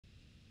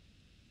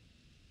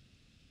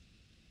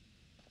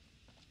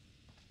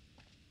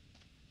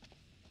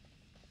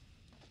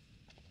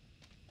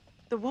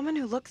The woman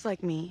who looks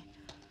like me.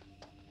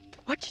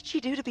 What did she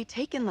do to be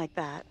taken like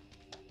that?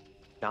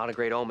 Not a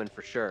great omen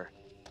for sure.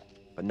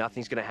 But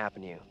nothing's gonna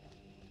happen to you.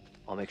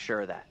 I'll make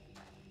sure of that.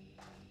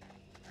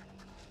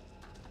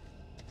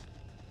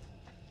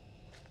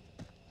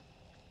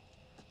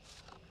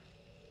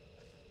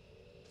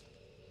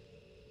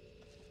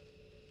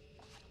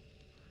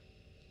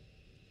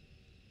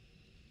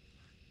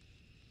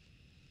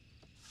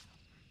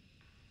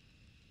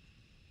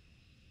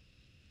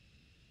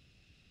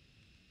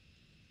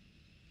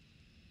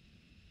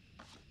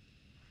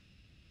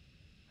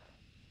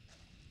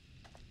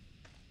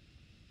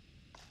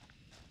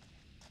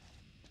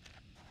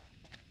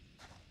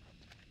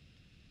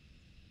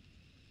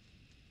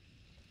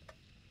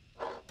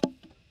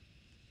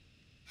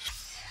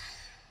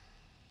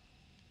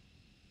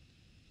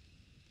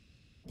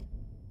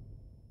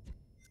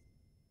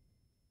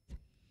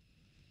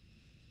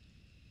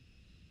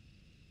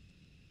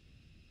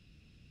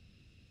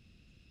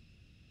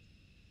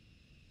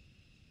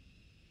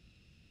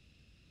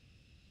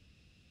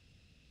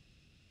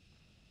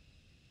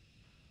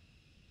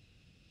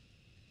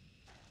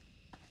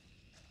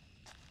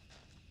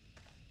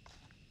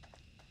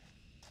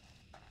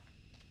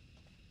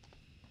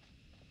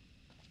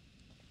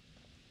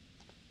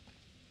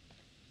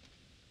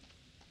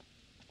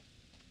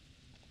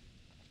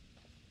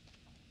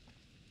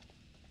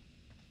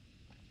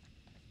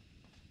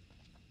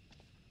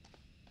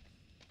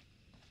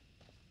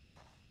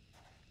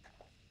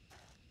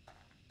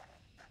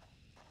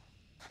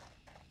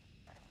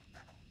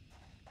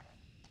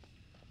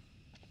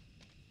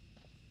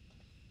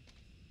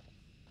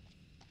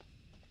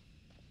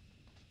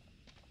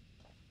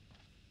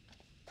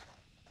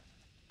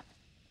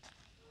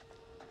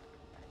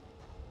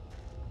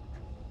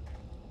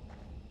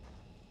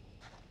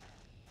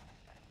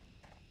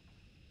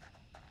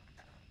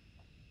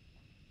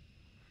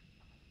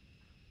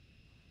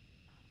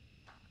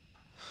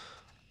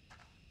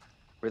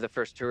 We're the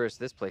first tourists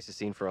this place has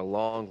seen for a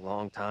long,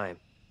 long time.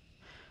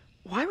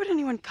 Why would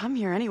anyone come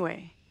here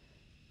anyway?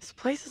 This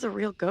place is a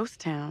real ghost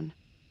town.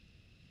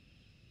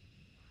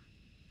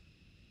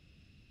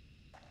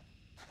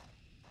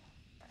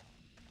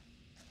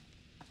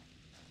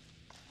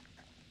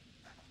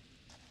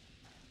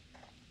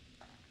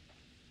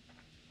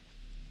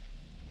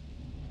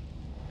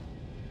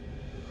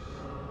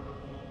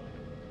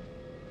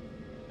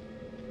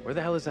 Where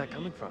the hell is that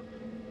coming from?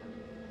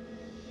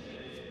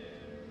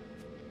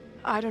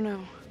 I don't know.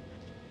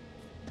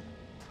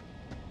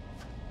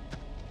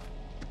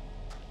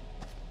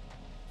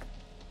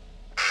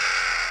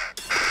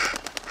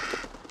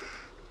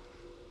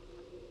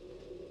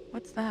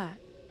 What's that?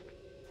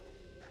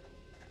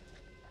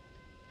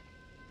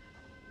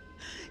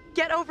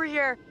 Get over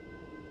here!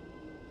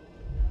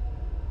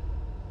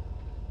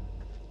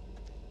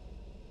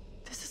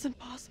 This isn't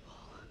possible.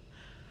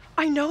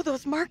 I know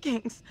those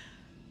markings.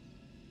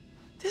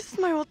 This is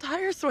my old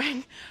tire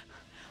swing.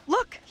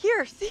 Look,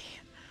 here, see?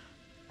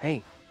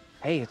 Hey,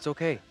 it's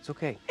okay, it's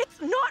okay.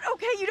 It's not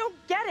okay, you don't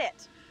get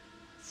it.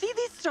 See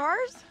these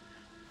stars?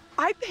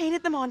 I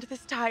painted them onto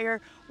this tire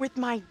with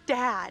my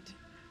dad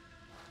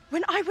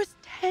when I was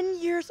 10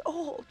 years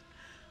old.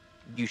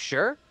 You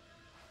sure?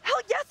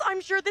 Hell yes,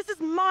 I'm sure this is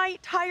my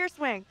tire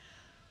swing.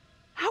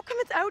 How come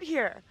it's out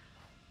here?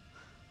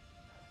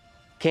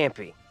 Can't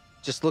be.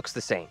 Just looks the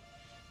same.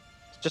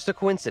 It's just a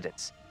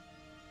coincidence.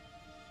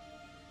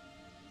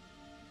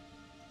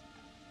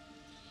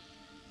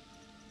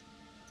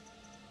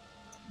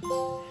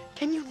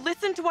 Can you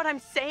listen to what I'm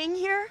saying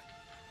here?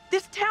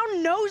 This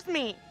town knows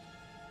me.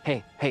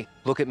 Hey,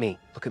 look at me,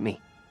 look at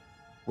me.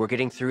 We're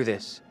getting through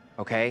this,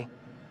 okay?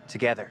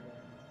 Together.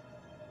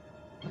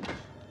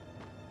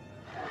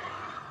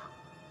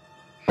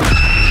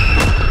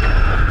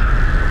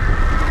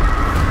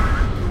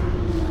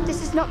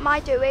 This is not my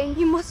doing.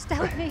 You must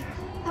help me.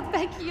 I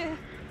beg you.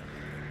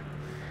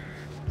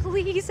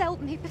 Please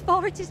help me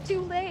before it is too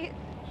late.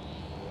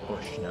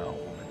 Hush now,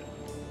 woman.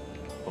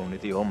 Only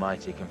the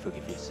Almighty can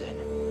forgive your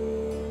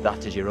sin.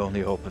 That is your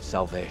only hope of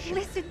salvation.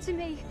 Listen to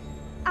me.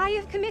 I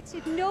have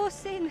committed no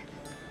sin.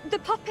 The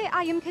puppet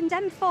I am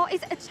condemned for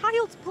is a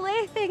child's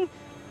plaything.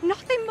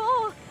 Nothing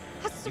more. I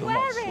You'll swear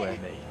not it. swear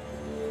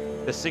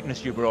me. The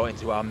sickness you brought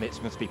into our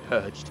midst must be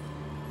purged.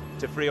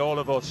 To free all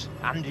of us,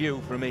 and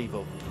you, from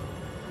evil,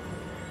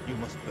 you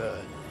must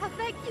burn. I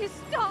beg you,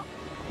 stop.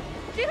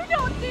 Do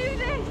not do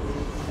this.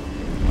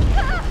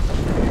 Ah!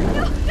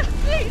 No,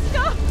 please,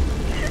 stop.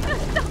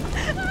 Stop.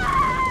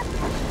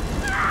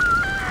 Ah!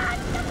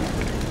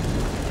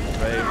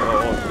 Pray,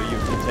 Lord, for you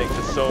to take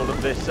the soul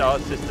of this, our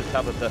sister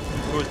Tabitha,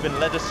 who has been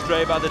led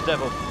astray by the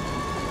devil,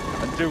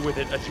 and do with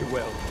it as you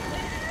will.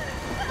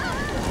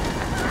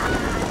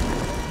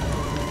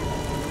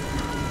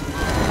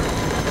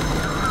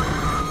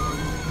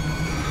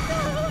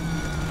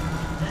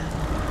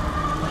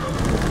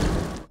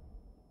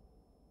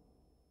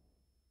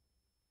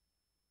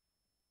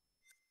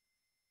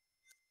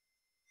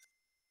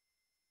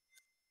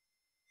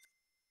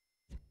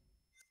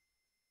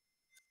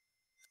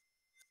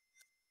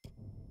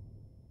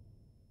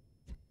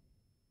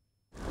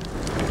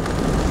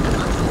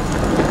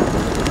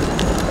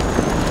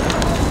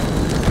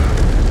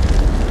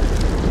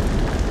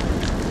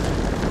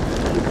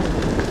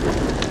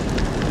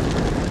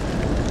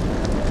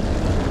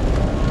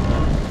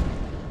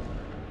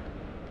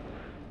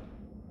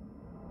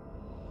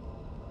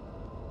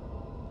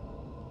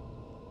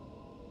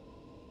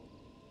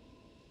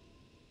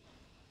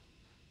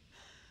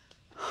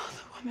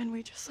 woman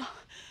we just saw,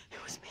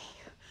 it was me.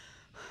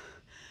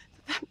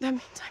 That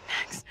means I'm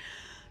next.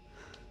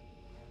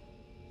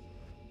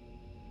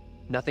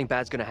 Nothing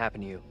bad's gonna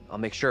happen to you. I'll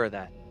make sure of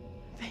that.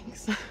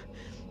 Thanks.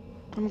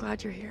 I'm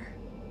glad you're here.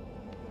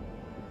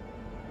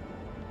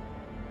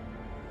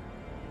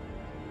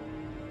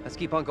 Let's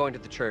keep on going to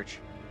the church.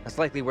 That's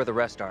likely where the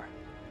rest are.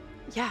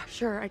 Yeah,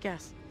 sure, I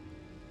guess.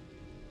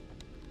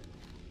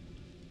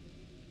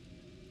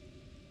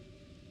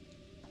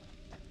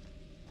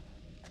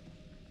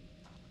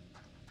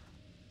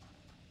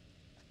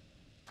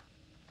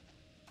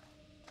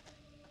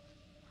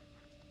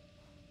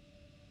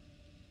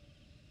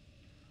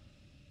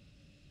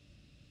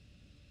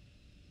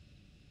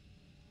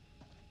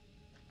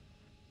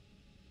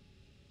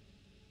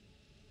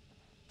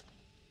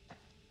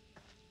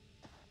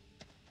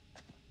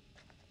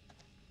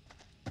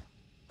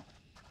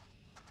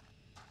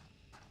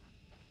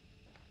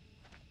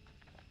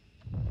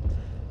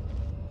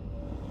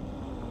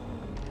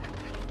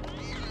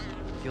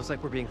 Feels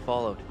like we're being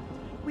followed.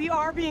 We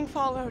are being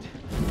followed.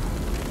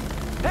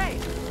 Hey!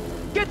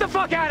 Get the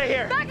fuck out of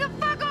here! Back the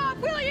fuck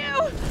off, will you?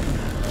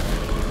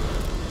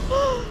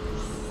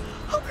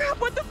 Oh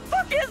crap, what the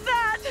fuck is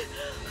that?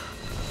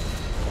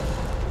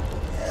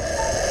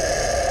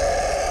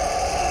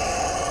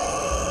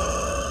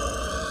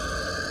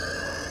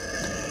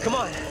 Come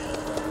on!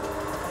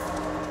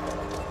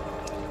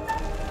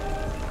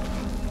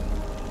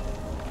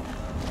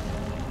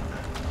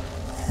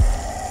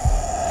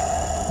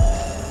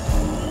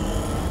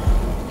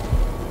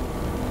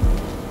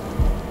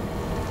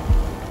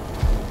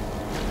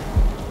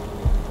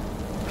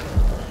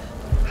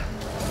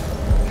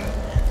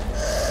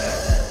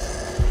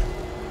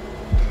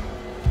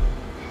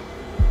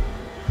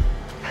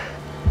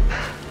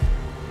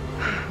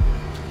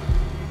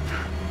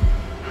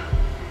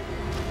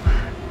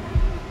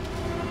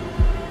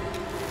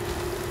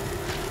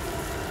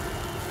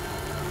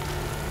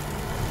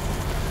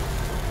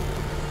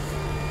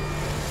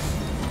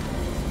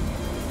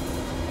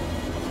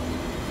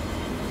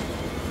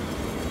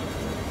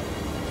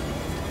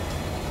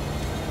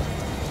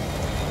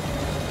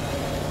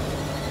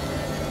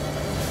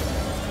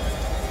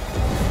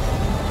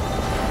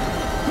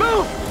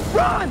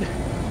 Run!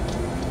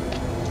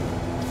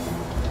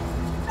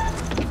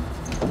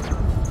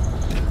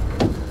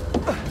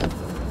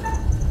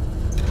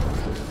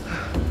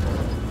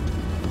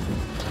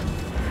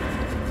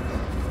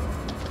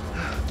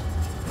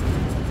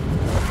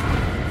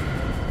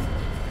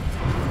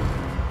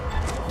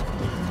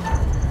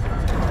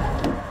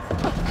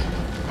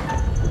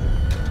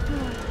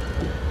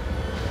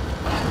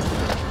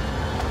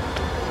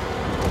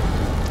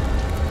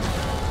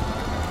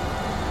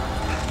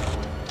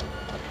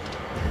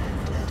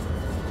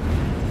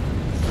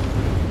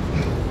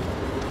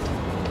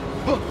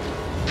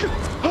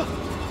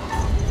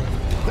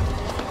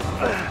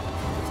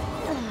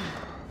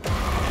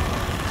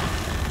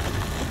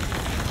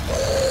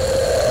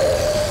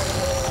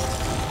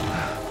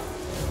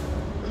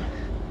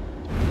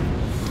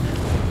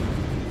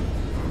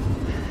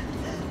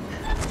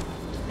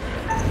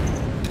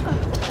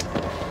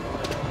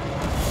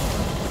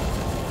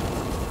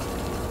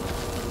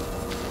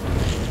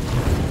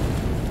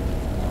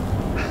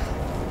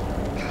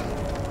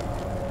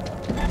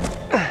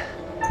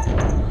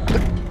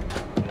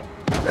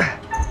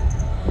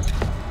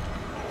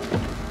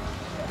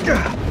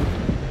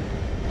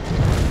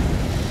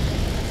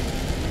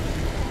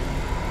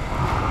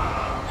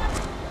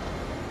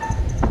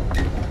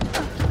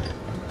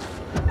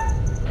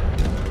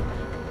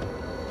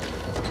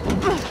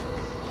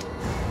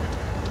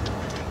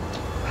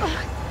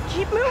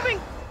 Keep moving!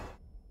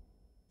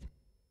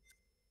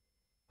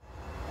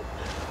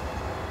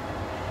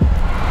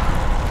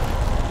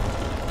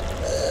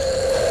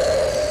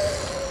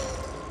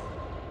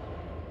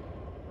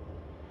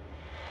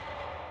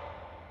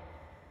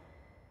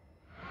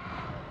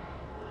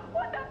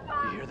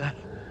 You hear that?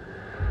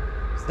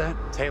 Is that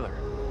Taylor.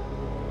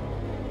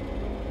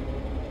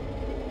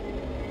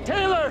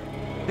 Taylor?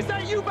 Is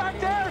that you back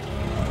there?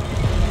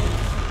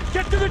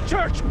 Get to the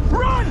church!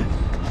 Run!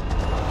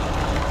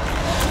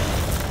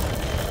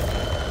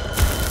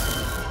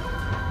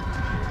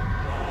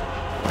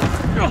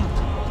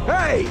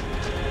 Hey!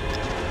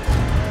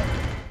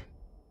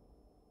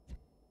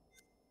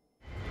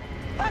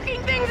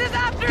 Fucking things is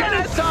after Get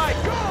us! inside!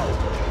 Go!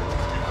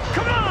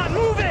 Come on,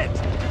 move it!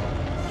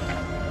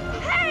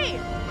 Hey!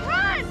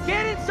 Run!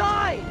 Get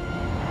inside!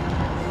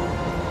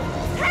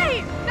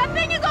 Hey! That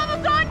thing is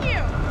almost on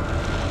you!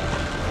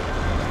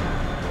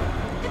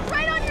 It's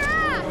right on your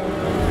ass!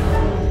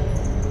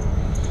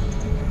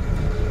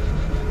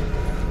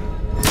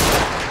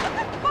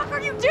 What the fuck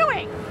are you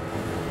doing?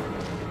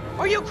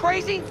 Are you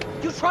crazy?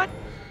 You try...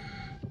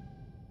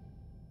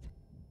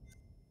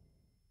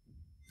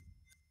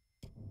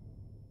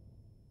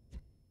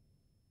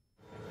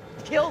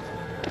 Killed?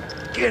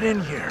 Get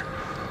in here!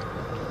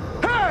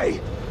 Hey!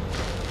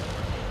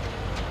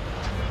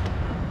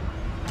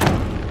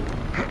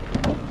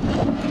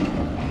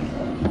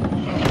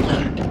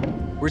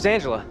 Where's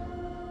Angela?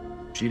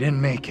 She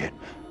didn't make it.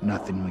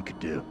 Nothing we could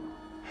do.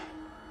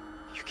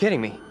 You're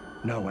kidding me.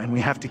 No, and we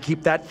have to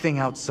keep that thing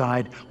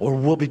outside, or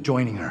we'll be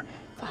joining her.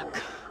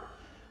 Fuck.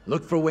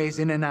 Look for ways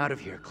in and out of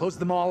here. Close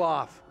them all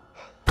off.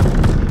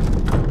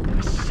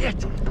 Shit!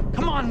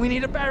 Come on, we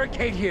need a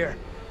barricade here.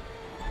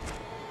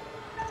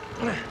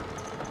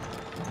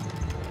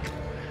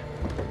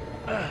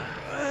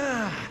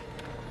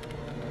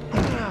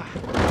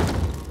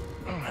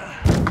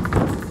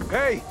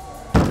 Hey!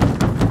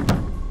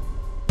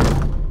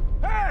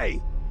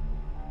 Hey!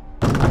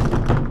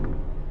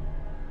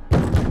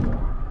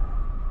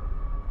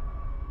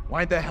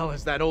 Why the hell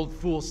is that old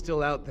fool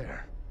still out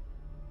there?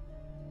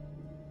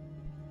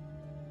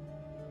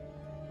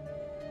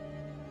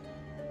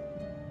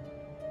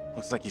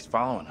 Looks like he's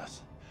following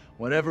us.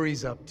 Whatever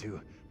he's up to,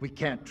 we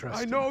can't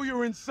trust him. I know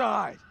you're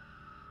inside.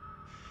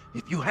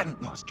 If you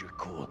hadn't lost your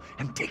cool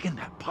and taken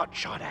that pot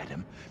shot at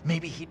him,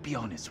 maybe he'd be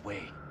on his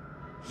way.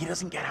 He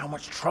doesn't get how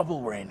much trouble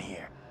we're in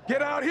here.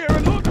 Get out here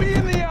and look me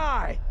in the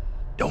eye!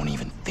 Don't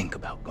even think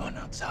about going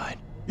outside.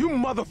 You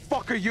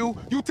motherfucker, you!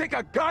 You take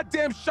a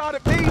goddamn shot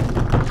at me?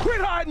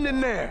 Quit hiding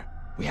in there!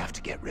 We have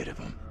to get rid of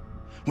him.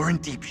 We're in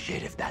deep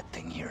shit if that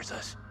thing hears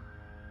us.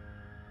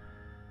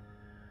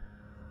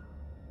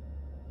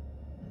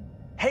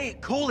 Hey,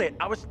 cool it.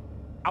 I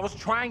was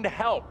trying to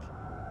help.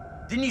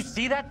 Didn't you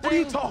see that thing? What are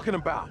you talking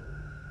about?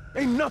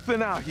 Ain't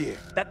nothing out here.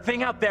 That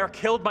thing out there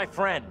killed my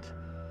friend.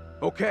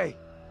 Okay.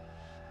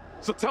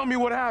 So tell me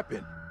what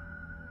happened.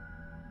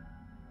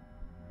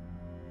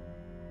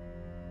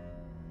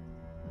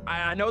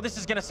 I know this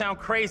is gonna sound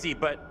crazy,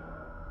 but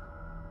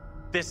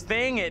this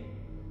thing,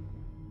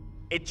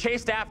 it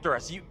chased after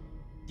us.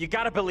 You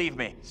gotta believe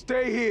me.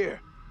 Stay here.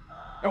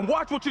 And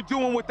watch what you're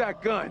doing with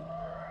that gun.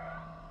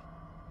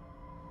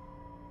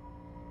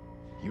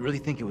 You really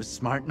think it was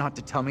smart not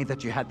to tell me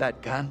that you had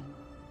that gun?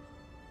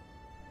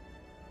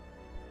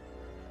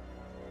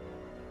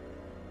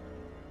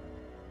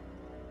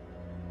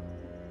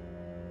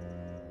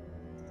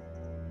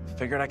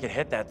 Figured I could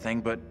hit that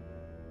thing, but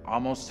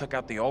almost took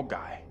out the old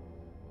guy.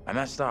 I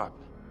messed up.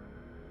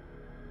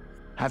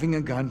 Having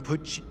a gun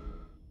puts you...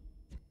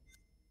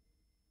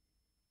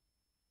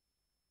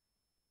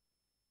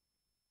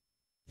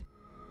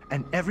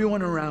 and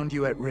everyone around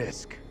you at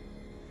risk.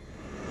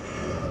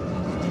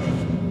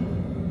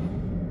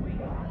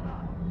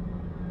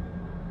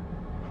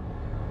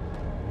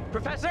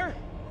 Professor?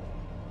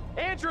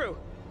 Andrew!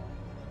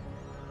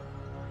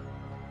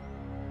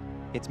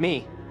 It's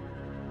me.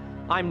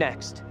 I'm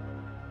next.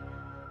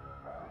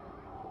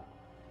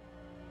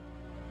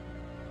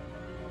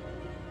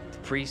 The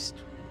priest,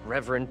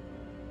 reverend,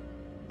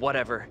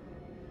 whatever,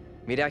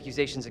 made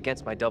accusations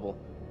against my double.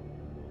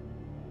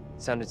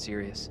 It sounded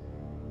serious.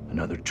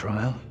 Another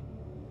trial?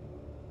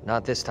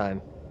 Not this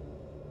time.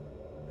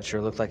 It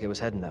sure looked like it was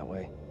heading that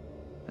way.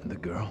 And the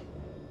girl?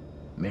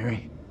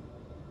 Mary?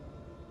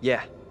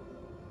 Yeah.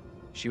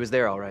 She was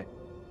there all right.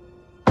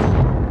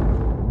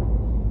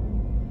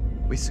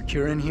 We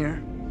secure in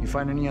here? You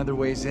find any other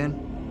ways in?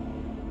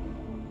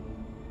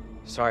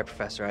 Sorry,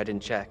 Professor, I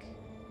didn't check.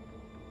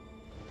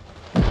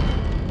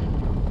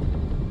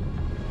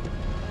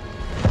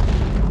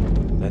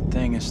 That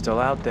thing is still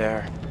out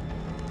there.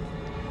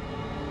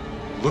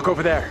 Look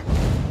over there.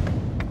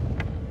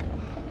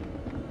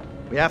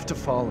 We have to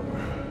follow her.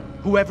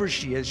 Whoever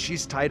she is,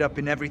 she's tied up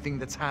in everything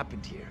that's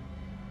happened here.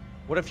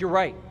 What if you're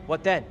right?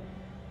 What then?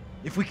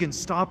 If we can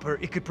stop her,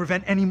 it could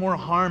prevent any more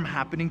harm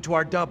happening to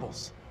our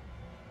doubles.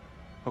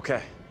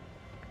 Okay.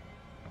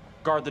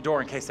 Guard the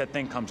door in case that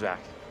thing comes back.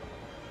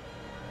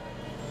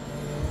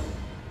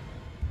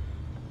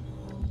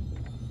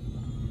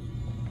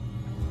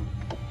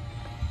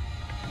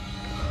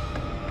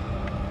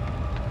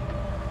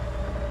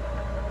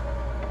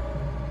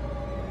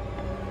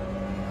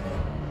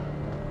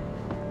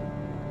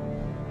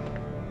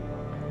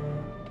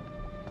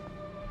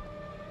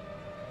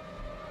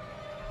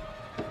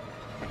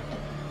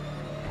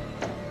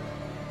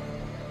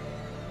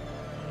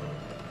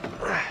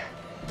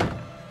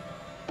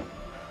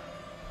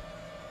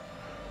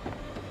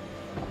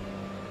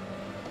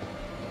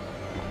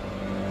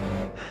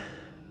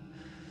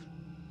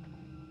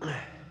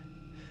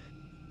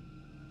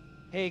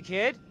 Hey,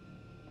 kid?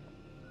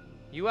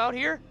 You out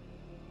here?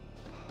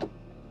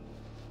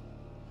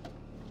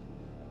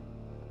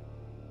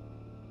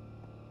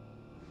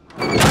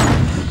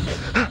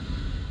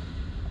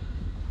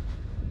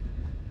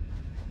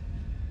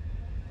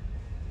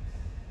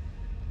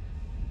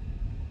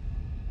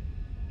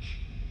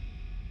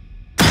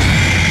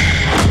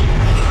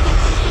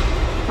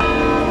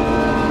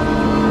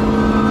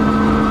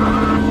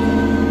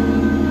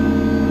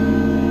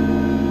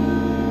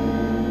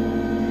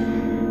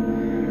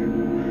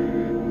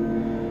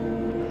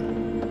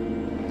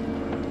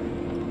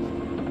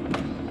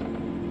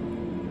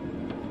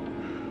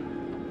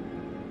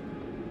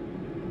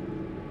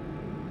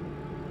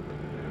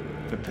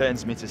 It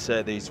pains me to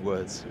say these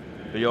words,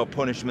 but your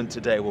punishment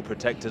today will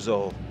protect us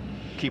all.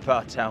 Keep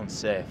our town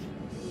safe.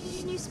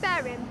 Can you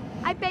spare him?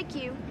 I beg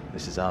you.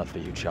 This is hard for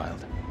you,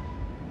 child.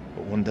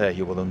 But one day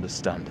you will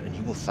understand, and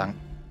you will thank...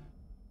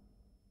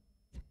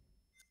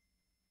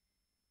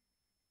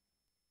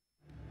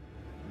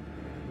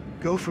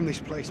 Go from this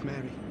place,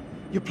 Mary.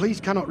 Your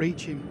pleas cannot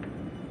reach him.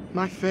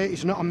 My fate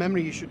is not a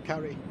memory you should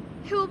carry.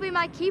 Who will be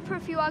my keeper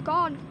if you are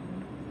gone?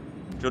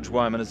 Judge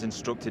Wyman has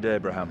instructed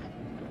Abraham.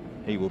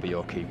 He will be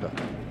your keeper.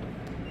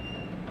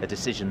 A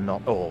decision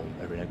not all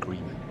are in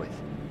agreement with.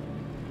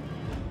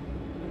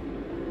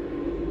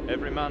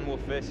 Every man will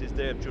face his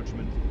day of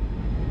judgment.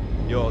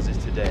 Yours is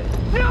today.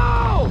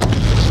 No!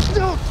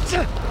 No!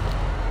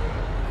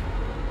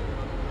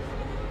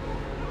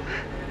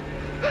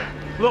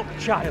 Look,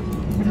 child.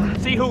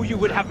 See who you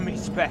would have me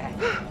spare.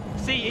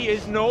 See he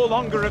is no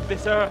longer of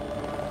this earth.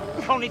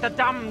 Only the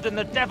damned and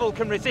the devil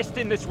can resist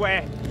in this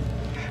way.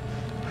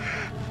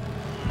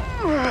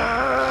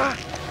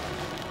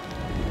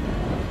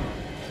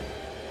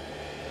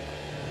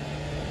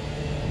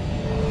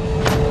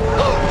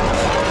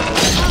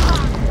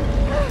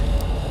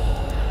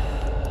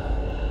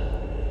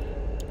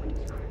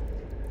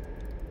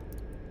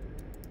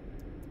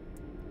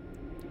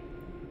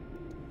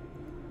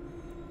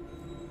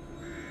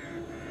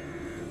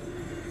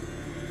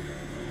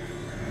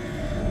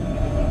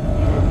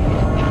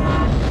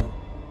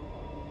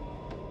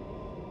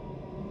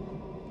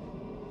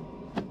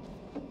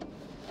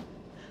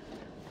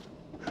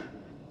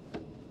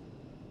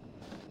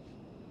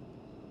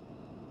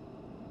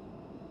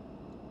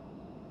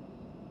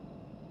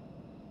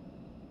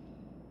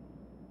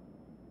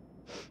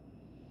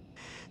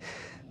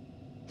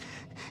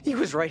 He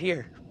was right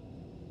here.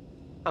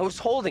 I was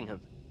holding him.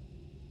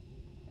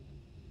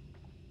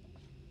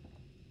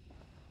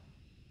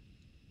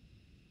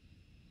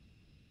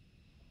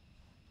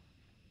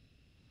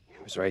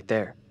 He was right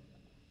there.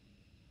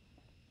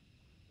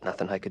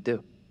 Nothing I could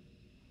do.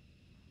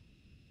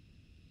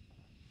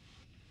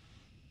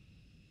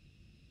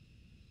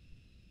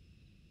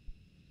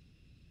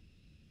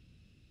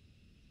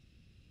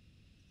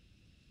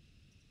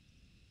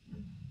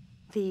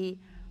 The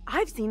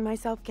I've Seen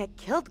Myself Get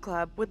Killed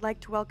Club would like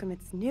to welcome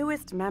its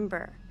newest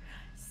member.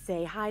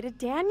 Say hi to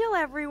Daniel,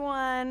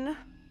 everyone.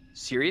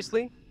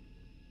 Seriously?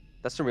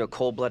 That's some real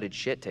cold-blooded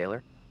shit,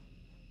 Taylor.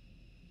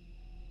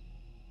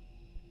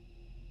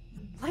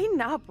 Lighten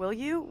up, will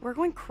you? We're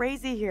going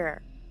crazy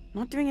here.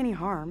 Not doing any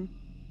harm.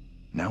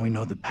 Now we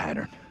know the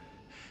pattern.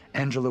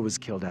 Angela was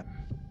killed at...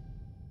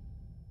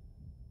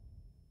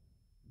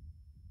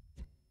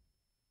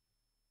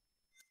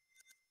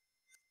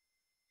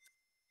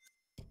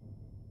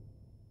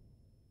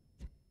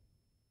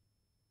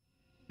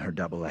 her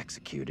double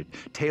executed.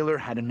 Taylor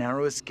had a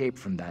narrow escape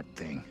from that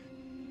thing.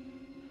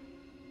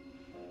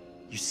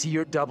 You see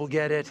your double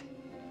get it?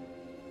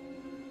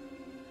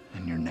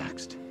 And you're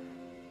next.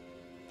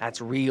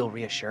 That's real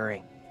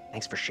reassuring.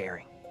 Thanks for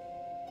sharing.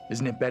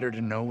 Isn't it better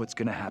to know what's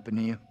gonna happen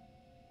to you?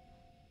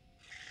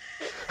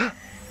 There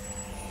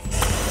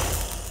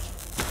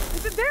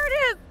it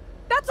is!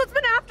 That's what's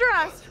been after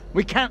us!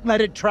 We can't let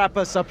it trap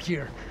us up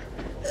here.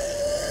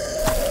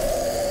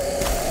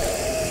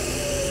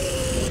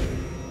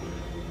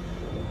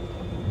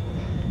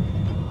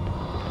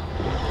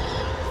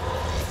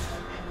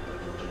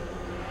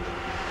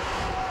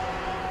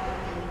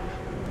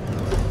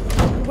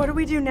 What do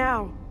we do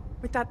now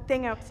with that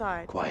thing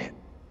outside? Quiet.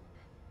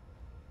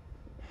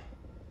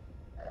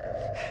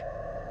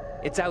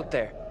 It's out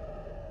there.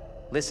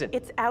 Listen.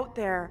 It's out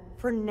there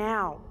for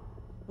now.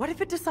 What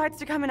if it decides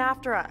to come in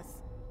after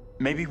us?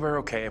 Maybe we're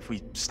okay if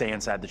we stay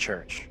inside the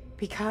church.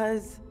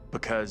 Because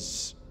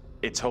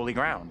it's holy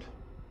ground.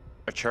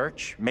 A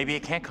church? Maybe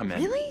it can't come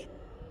in. Really?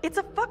 It's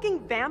a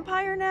fucking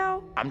vampire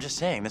now? I'm just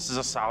saying, this is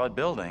a solid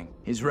building.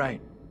 He's right.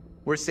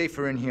 We're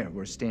safer in here.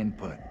 We're staying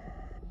put.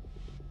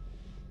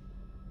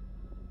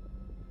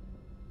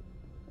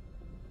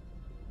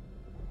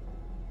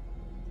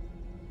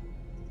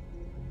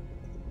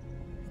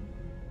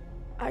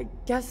 I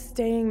guess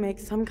staying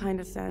makes some kind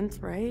of sense,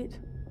 right?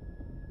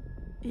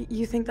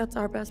 You think that's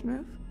our best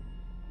move?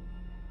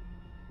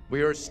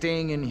 We are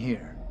staying in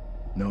here.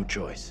 No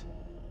choice.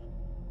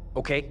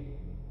 Okay,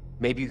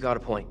 maybe you got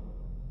a point.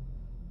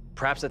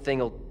 Perhaps the thing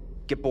will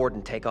get bored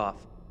and take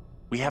off.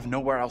 We have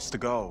nowhere else to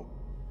go.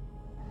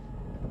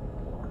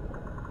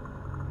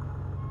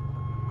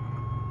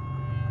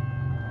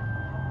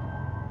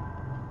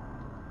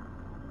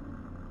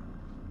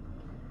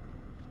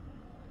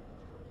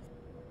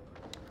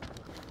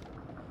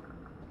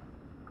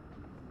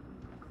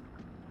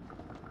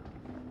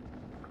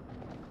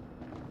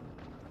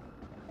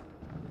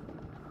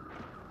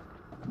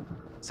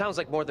 Sounds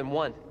like more than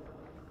one.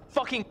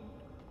 Fucking...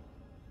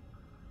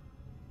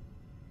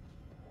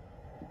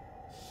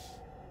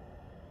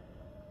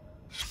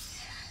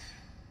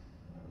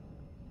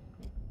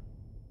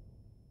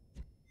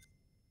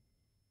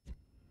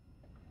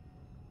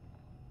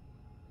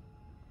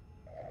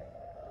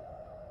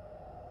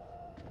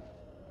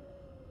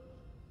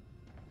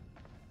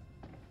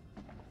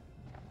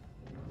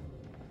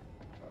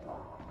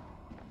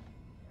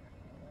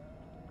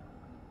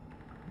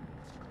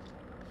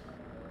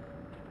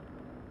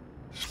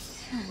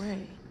 No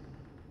way.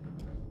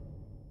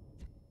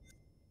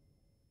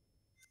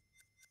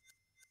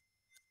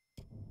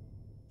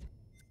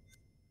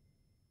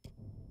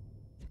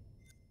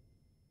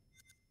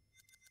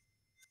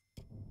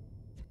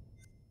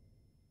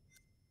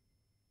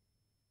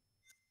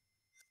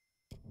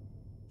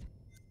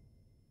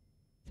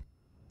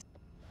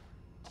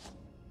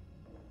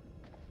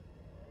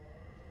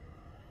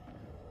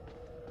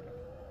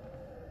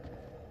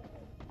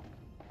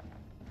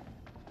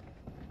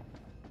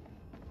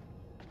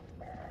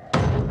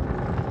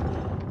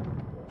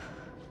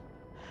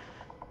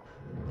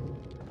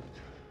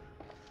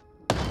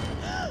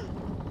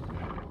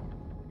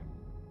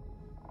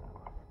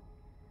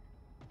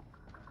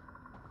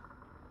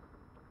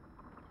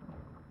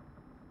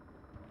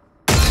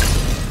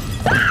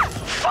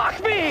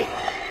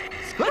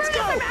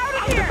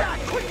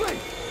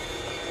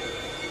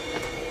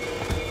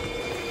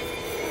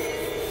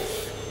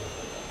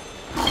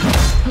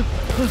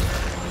 Go!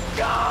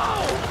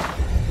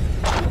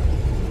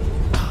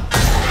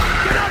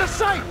 Get out of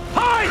sight!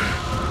 Hide!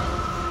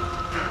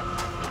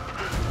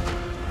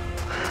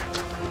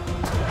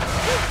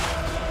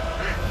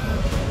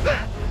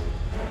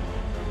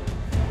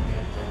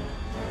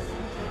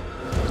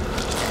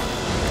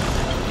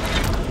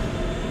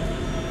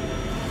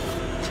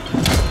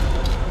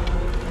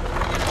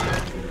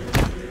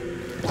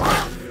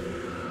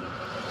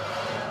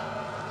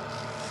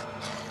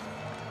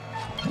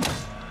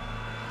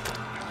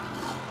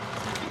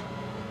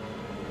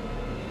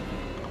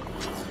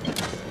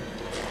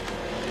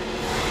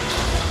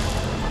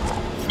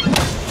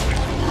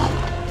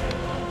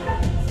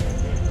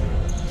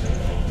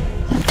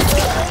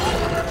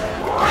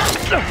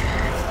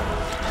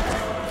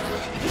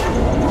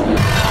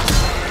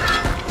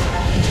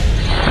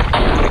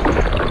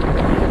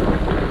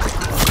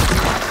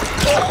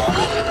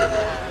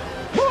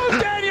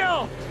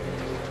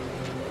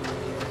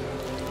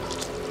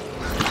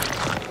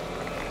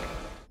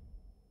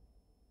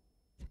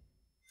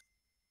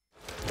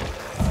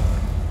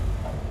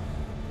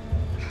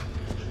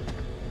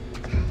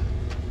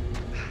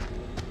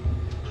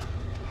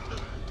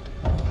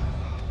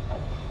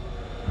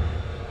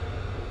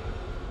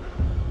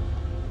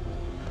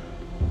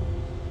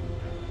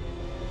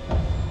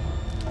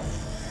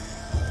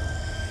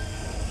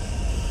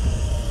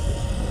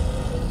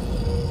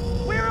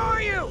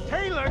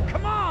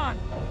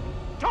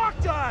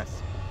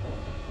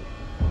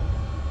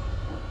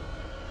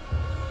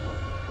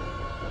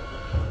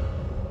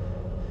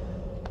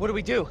 What do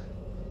we do?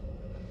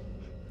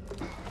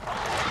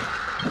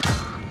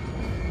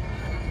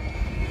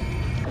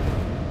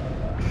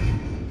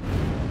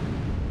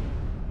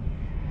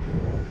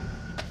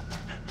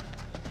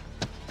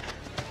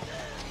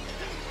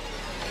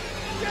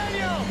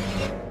 Daniel!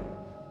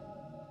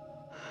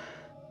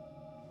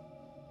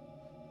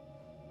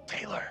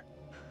 Taylor.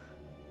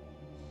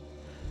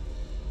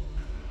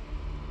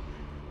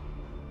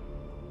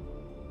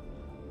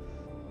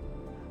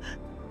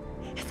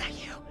 Is that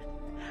you?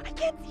 I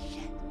can't see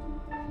shit.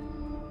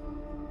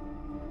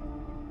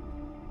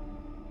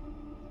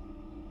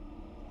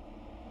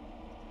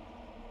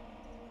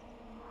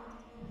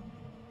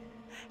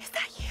 Is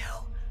that you?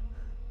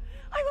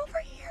 I'm over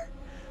here.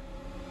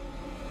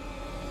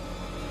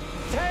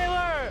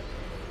 Taylor!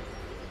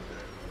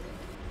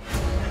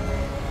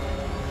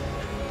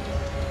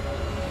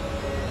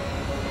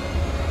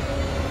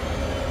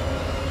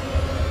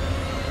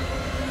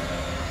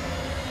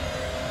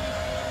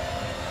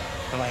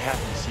 Well, I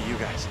happened to see you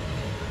guys.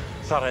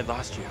 Thought I'd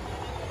lost you.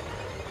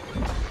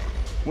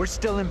 We're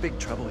still in big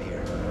trouble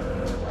here.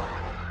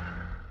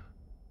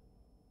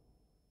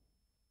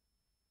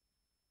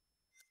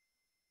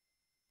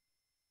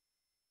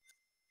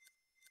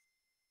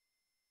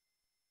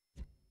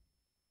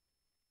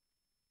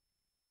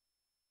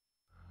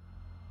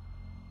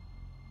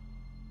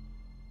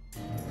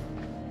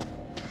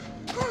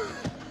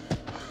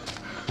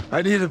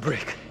 I need a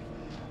break.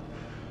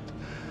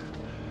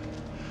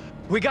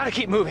 We gotta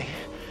keep moving.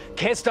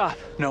 Can't stop.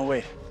 No,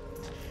 wait.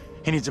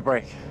 He needs a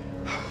break.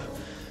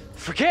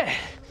 Forget it.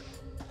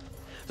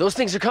 Those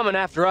things are coming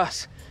after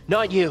us,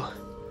 not you.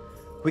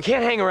 We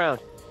can't hang around.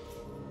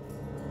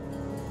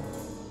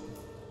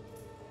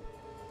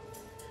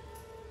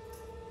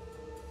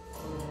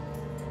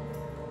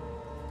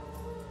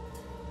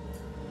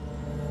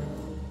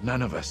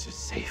 None of us is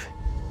safe.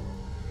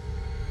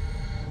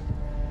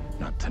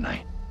 Not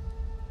tonight.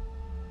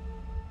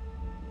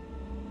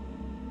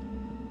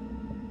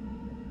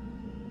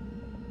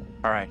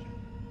 All right.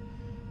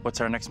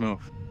 What's our next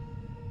move?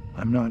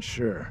 I'm not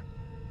sure.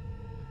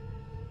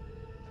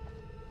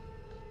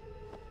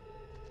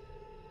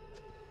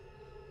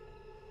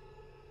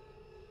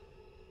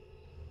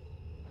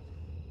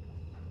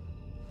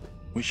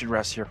 We should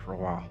rest here for a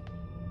while.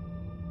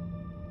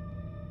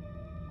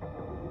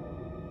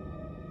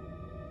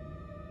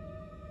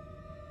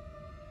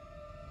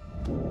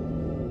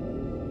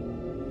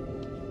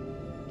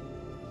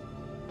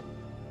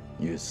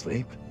 You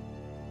asleep?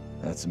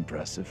 That's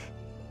impressive.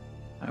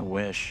 I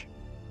wish.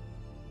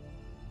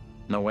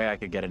 No way I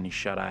could get any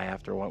shut-eye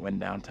after what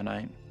went down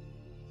tonight.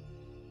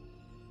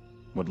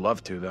 Would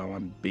love to, though.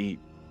 I'm beat.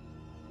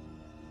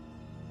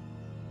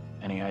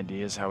 Any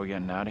ideas how we're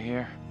getting out of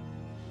here?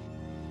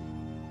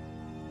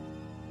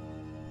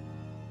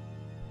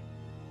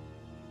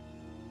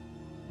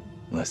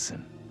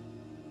 Listen.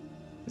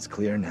 It's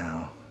clear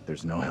now.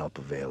 There's no help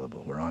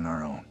available. We're on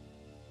our own.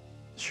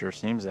 Sure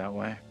seems that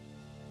way.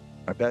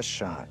 Our best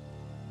shot,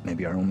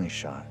 maybe our only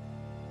shot,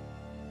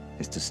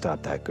 is to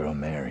stop that girl,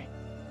 Mary.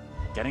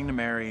 Getting to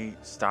Mary,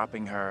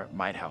 stopping her,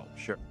 might help,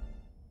 sure.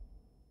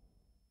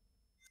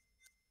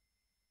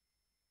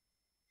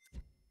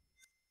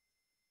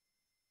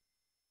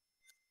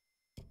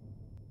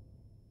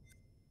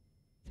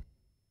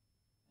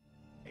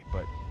 Hey,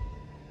 but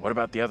what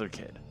about the other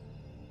kid?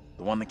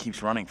 The one that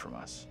keeps running from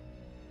us?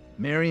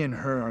 Mary and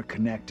her are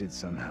connected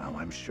somehow,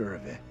 I'm sure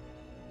of it.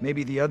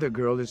 Maybe the other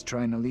girl is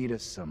trying to lead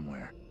us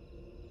somewhere.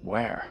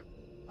 Where?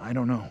 I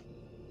don't know.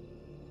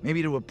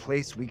 Maybe to a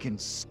place we can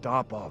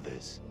stop all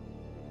this.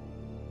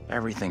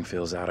 Everything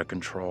feels out of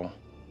control.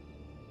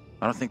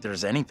 I don't think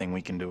there's anything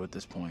we can do at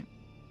this point.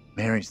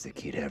 Mary's the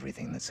key to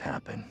everything that's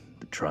happened.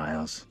 The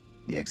trials,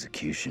 the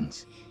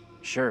executions.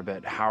 Sure,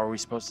 but how are we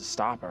supposed to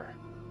stop her?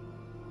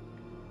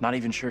 Not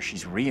even sure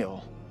she's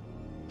real.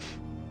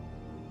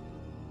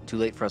 Too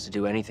late for us to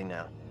do anything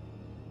now.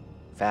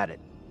 We've had it.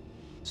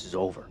 This is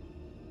over.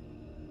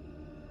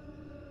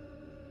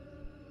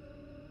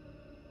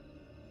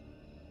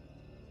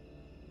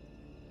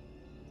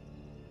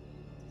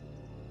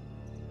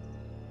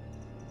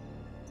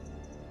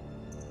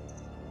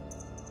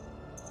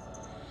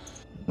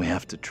 We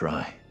have to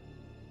try.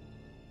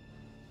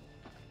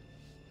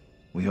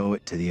 We owe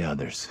it to the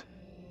others.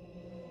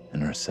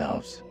 And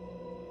ourselves.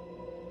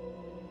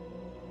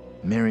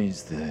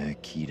 Mary's the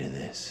key to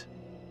this.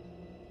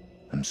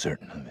 I'm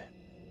certain of it.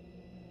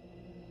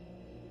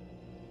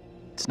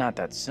 It's not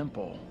that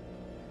simple.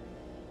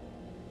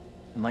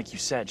 And like you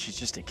said, she's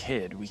just a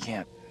kid. We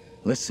can't...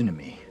 Listen to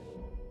me.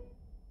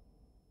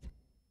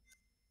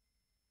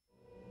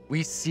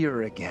 We see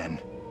her again.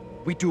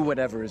 We do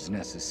whatever is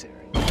necessary.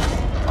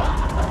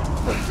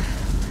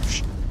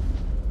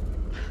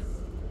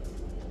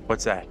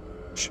 What's that?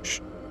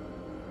 Shh.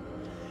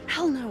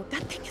 Hell no,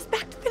 that thing is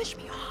back to finish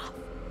me off.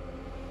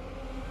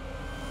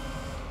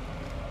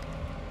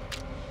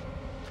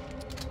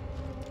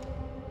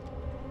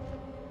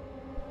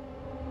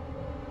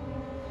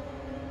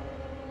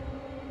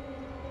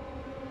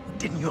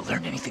 Didn't you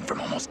learn anything from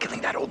almost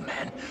killing that old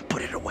man?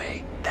 Put it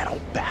away. That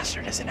old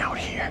bastard isn't out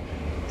here.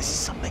 This is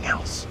something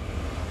else.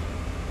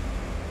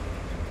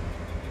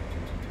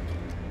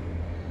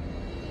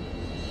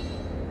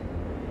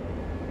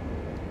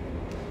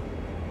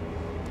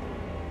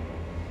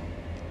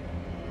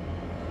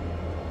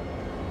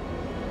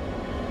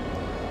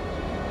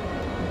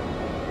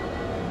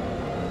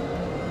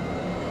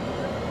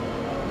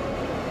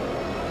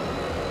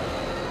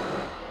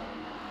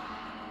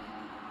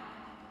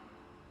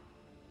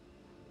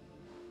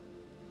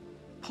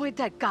 Point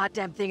that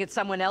goddamn thing at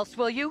someone else,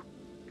 will you?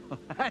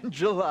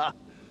 Angela!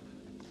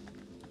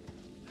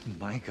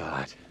 My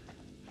God.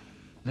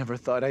 Never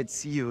thought I'd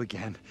see you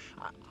again.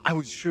 I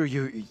was sure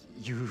you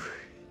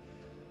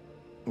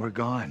were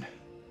gone.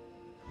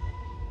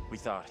 We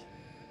thought.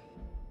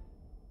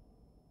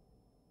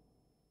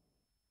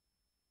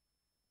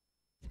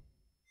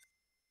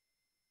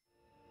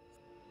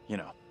 You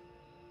know.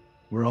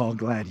 We're all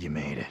glad you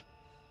made it.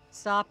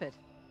 Stop it.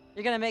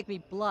 You're gonna make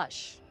me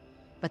blush.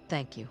 But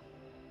thank you.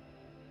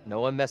 No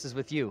one messes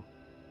with you.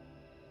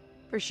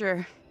 For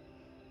sure.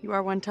 You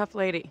are one tough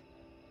lady.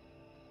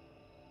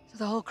 So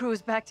the whole crew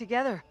is back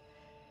together.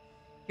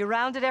 You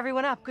rounded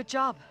everyone up. Good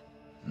job.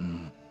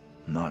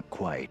 Not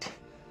quite.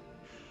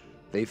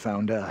 They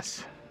found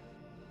us.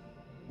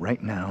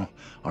 Right now,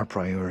 our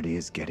priority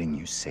is getting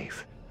you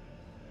safe.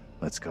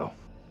 Let's go.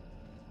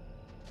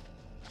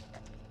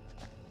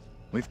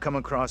 We've come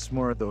across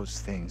more of those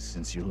things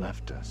since you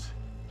left us.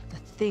 The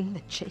thing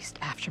that chased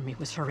after me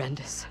was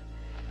horrendous.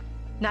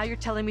 Now you're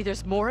telling me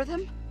there's more of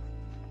them?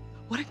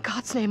 What in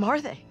God's name are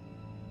they?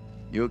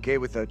 You okay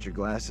without your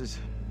glasses?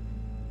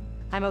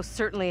 I most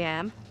certainly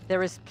am.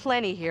 There is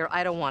plenty here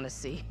I don't want to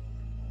see.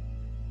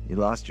 You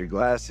lost your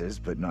glasses,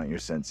 but not your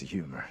sense of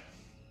humor.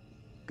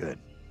 Good.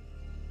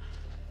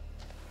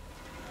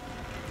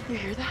 You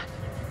hear that?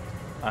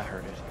 I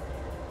heard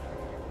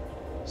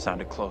it.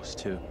 Sounded close,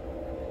 too.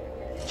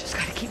 Just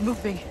gotta keep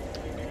moving.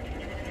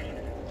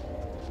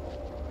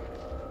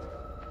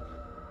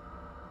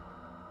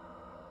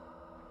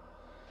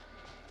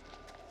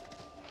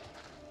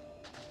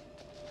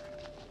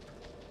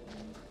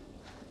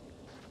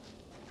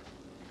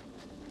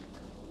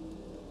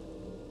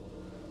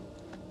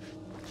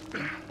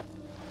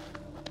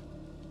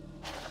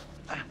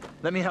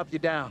 Let me help you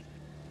down.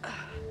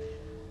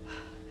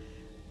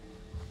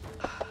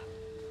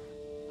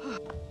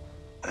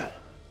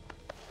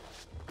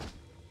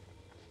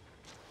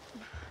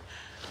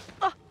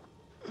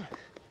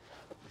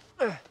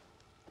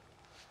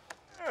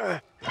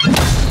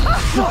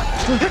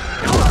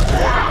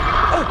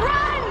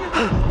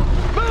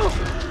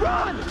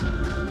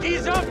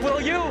 Ease up,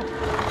 will you?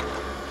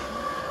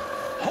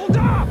 Hold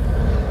up!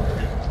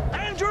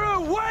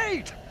 Andrew,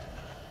 wait!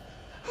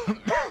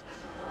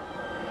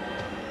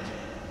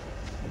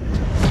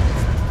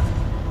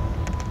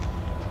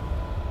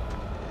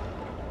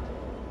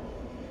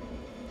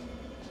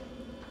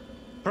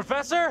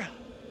 Professor?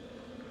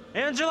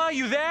 Angela,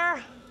 you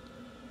there?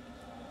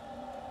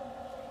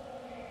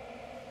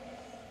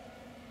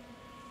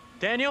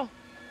 Daniel?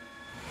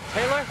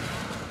 Taylor?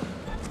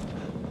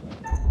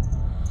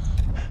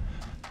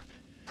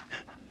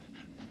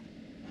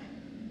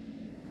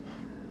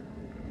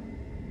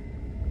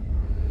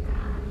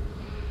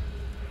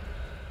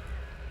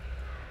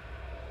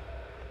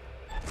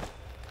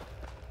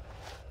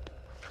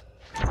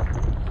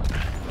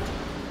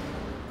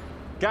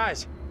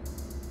 Guys!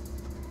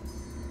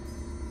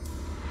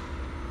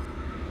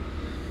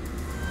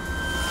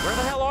 Where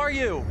the hell are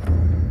you?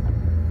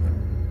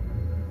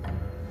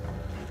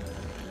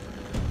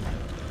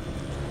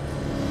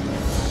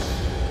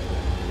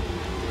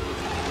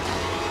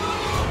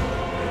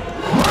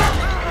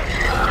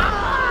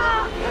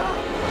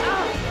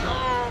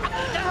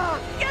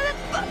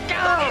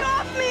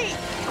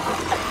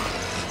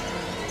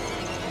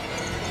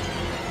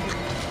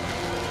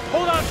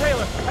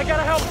 I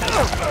gotta help!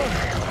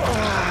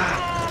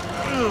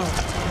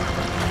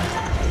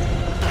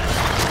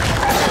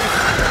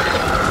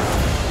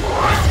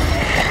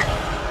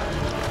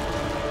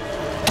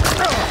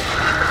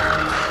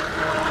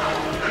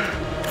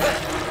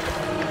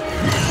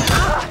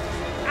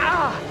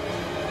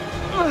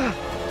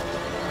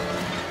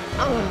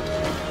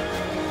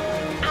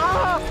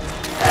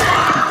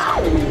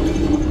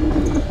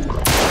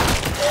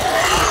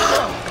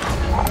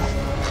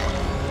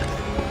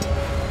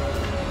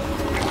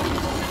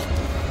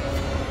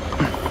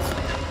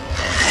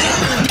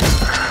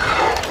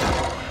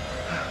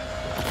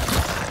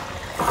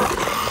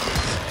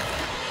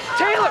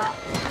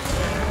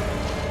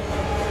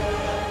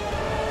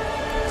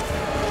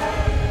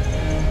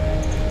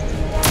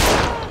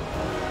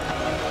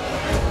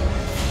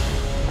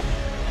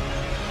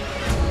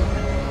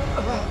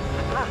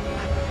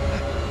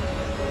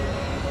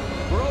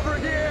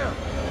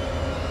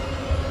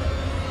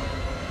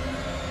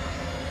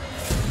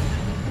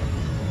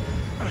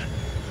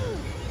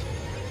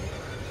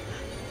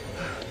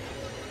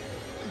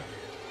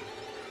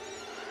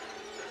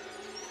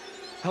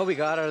 How we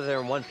got out of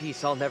there in one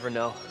piece, I'll never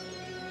know.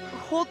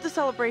 Hold the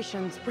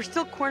celebrations. We're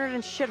still cornered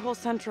in Shithole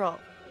Central.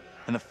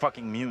 And the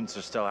fucking mutants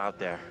are still out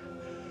there.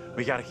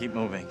 We gotta keep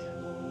moving.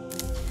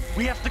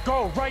 We have to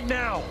go, right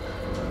now!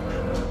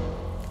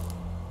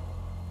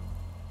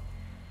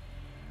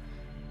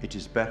 It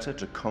is better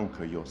to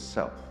conquer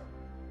yourself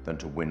than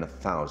to win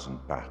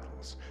 1,000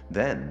 battles.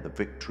 Then the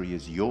victory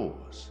is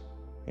yours.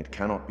 It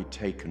cannot be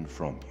taken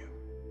from you.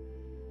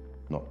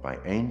 Not by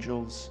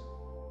angels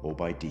or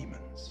by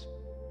demons.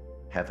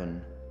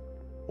 Heaven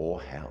or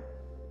hell.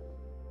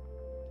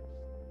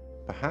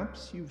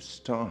 Perhaps you've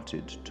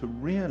started to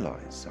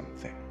realize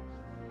something.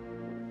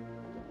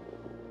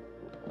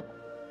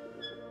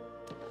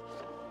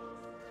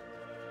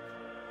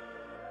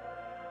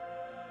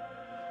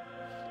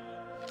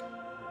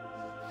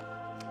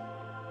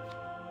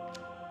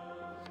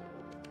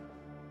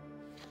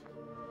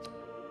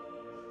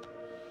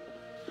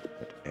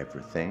 That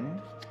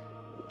everything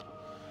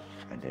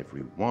and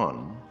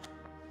everyone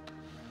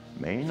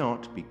may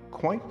not be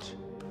quite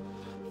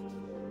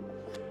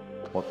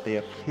what they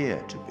appear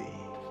to be.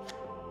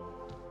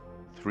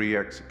 3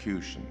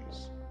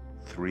 executions,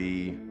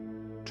 3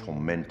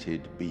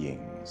 tormented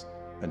beings,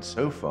 and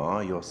so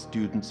far your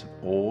students have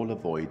all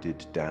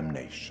avoided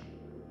damnation,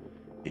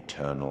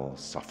 eternal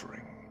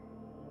suffering.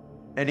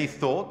 Any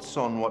thoughts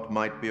on what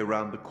might be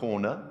around the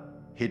corner,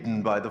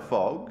 hidden by the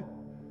fog?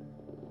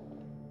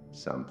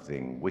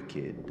 Something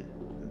wicked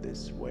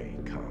this way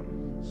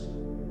comes.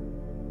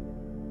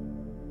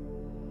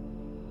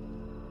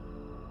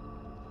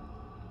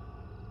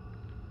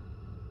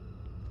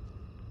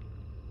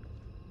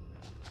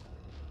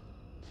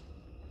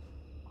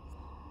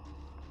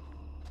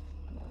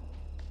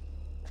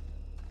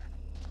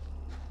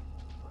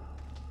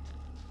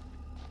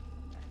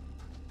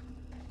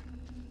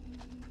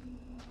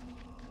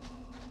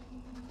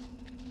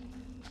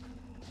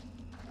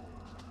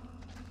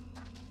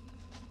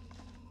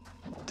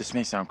 This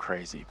may sound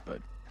crazy,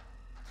 but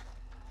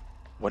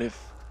what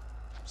if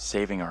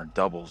saving our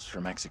doubles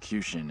from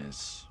execution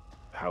is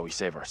how we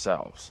save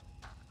ourselves?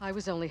 I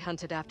was only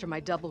hunted after my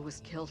double was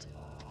killed.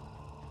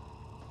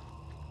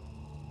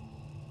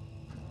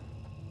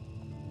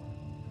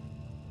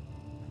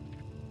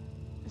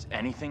 Is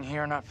anything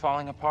here not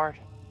falling apart?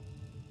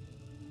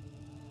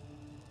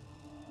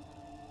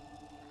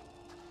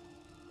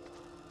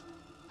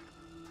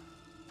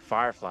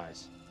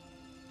 Fireflies.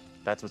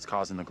 That's what's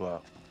causing the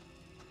glow.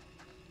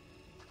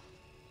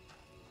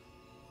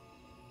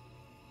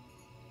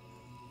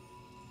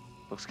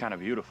 Looks kind of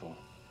beautiful,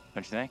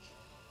 don't you think?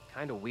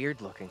 Kind of weird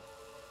looking.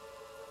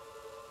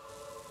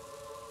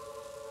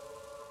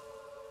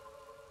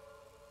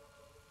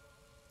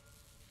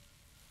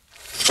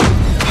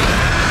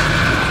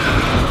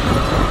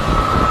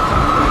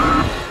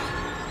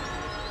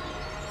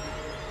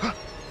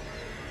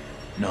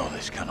 No,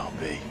 this cannot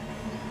be.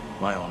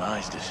 My own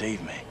eyes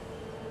deceive me.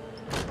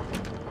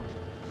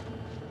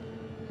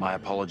 My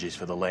apologies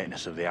for the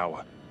lateness of the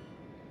hour,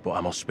 but I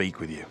must speak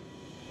with you.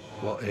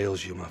 What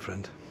ails you, my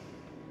friend?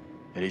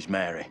 It is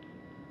Mary.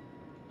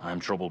 I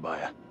am troubled by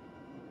her,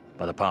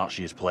 by the part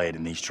she has played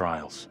in these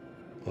trials.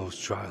 Those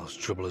trials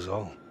trouble us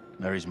all.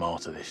 There is more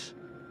to this.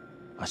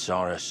 I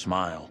saw her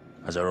smile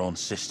as her own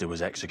sister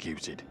was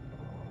executed.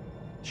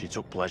 She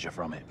took pleasure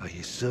from it. Are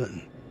you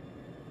certain?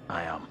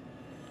 I am.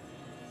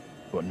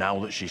 But now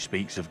that she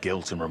speaks of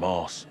guilt and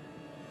remorse,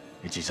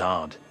 it is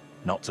hard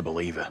not to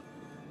believe her.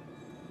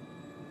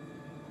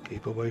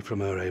 Keep away from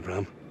her,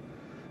 Abraham.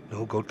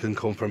 No good can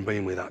come from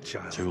being with that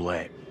child. Too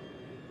late.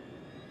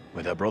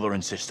 With her brother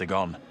and sister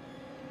gone,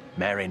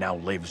 Mary now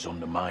lives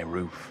under my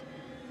roof.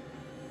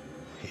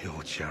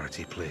 Your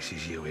charity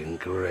places you in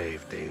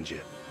grave danger.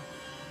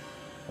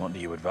 What do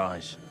you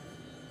advise?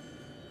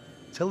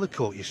 Tell the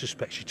court you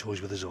suspect she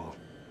toys with us all.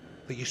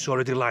 That you saw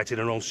her delight in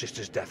her own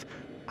sister's death.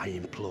 I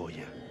implore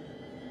you.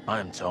 I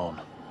am torn.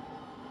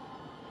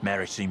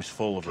 Mary seems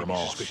full of remorse.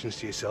 Keep your suspicions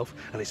to yourself,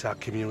 and it's our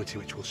community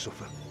which will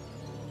suffer.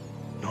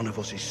 none of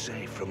us is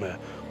safe from her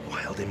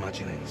wild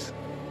imaginings.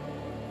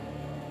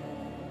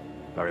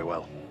 Very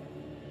well.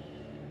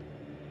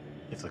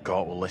 If the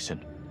court will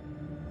listen,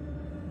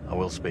 I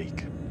will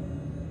speak.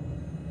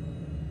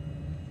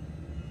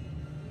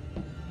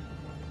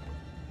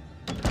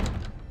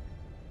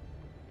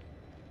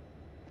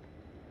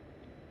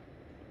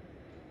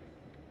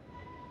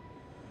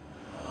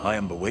 I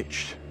am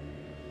bewitched.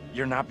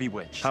 You're not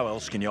bewitched. How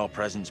else can your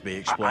presence be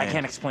explained? I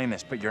can't explain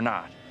this, but you're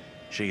not.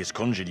 She has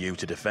conjured you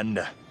to defend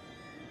her.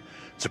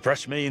 To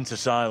press me into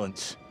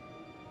silence.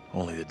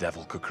 Only the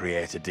devil could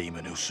create a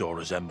demon who so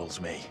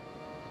resembles me.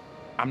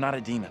 I'm not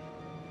a demon.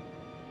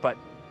 But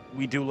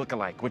we do look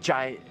alike, which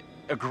I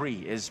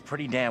agree is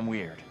pretty damn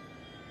weird.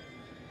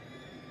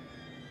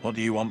 What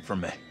do you want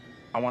from me?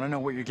 I want to know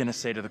what you're gonna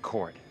say to the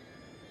court.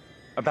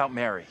 About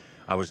Mary.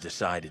 I was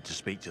decided to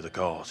speak to the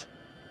court.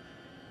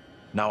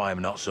 Now I am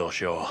not so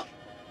sure.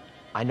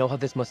 I know how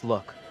this must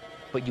look,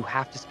 but you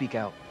have to speak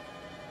out.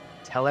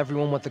 Tell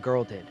everyone what the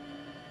girl did,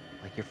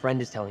 like your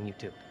friend is telling you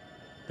to.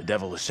 The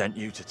devil has sent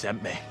you to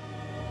tempt me.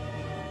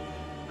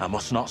 I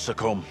must not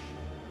succumb.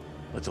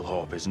 Little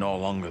Hope is no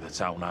longer the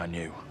town I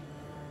knew.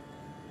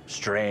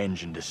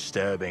 Strange and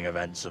disturbing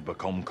events have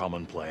become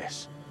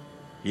commonplace.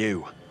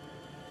 You,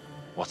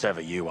 whatever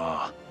you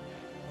are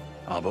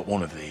but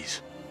one of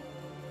these.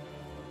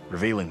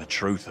 Revealing the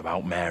truth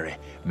about Mary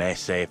may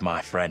save my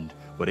friend,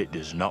 but it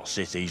does not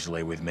sit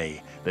easily with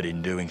me that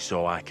in doing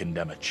so I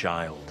condemn a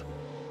child.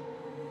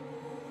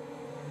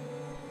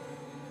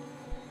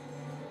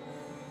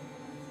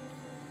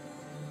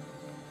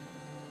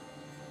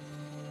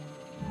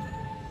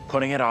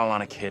 Putting it all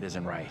on a kid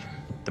isn't right.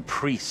 The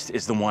priest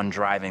is the one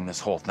driving this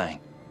whole thing.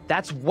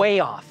 That's way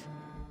off.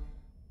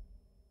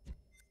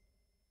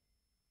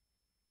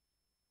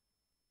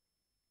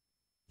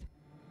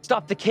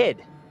 Stop the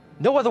kid.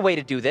 No other way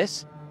to do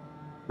this.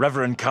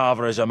 Reverend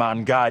Carver is a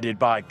man guided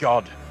by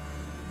God.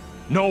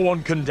 No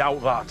one can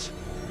doubt that.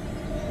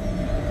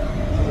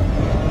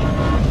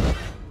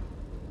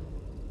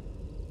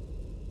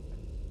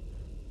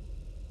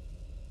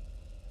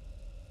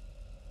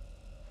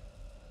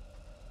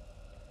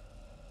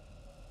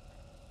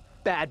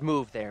 Bad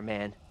move there,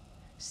 man.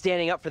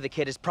 Standing up for the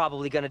kid is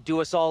probably gonna do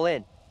us all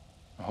in.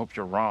 I hope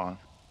you're wrong.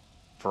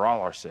 For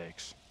all our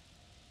sakes.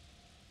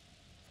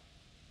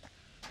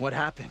 What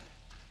happened?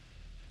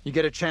 You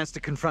get a chance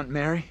to confront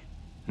Mary?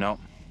 No.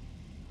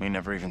 We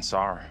never even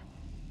saw her.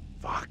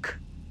 Fuck.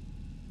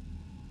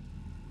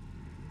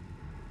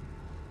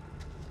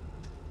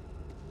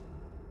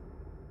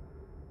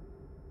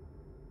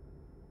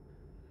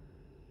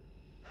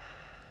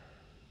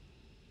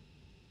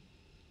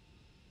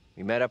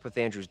 We met up with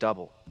Andrew's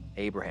double,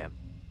 Abraham.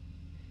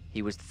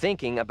 He was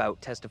thinking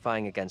about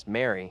testifying against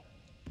Mary,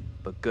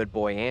 but good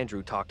boy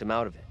Andrew talked him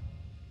out of it.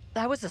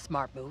 That was a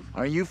smart move.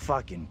 Are you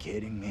fucking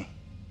kidding me?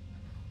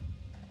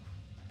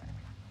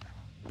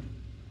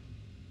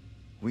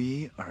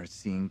 We are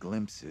seeing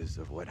glimpses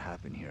of what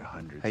happened here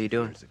hundreds of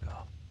years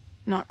ago.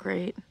 Not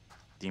great.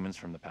 Demons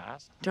from the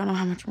past? Don't know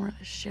how much more of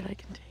this shit I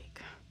can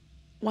take.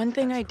 One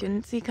thing I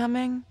didn't see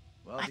coming,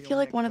 I feel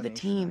like one of the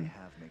team.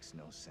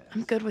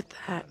 I'm good with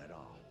that.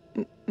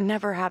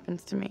 Never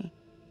happens to me.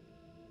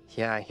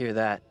 Yeah, I hear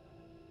that.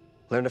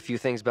 Learned a few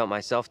things about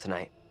myself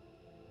tonight.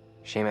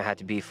 Shame it had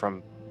to be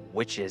from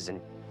witches and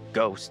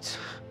ghosts.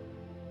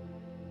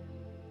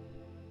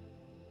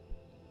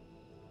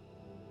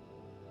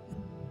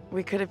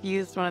 We could have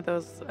used one of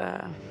those,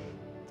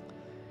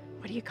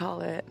 what do you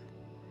call it?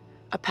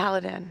 A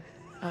paladin,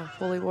 a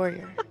holy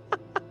warrior.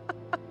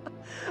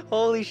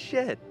 Holy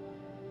shit.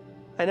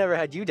 I never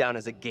had you down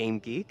as a game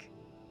geek.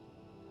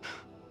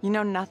 You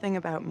know nothing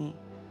about me.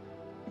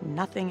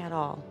 Nothing at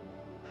all.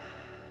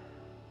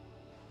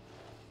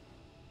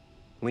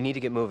 We need to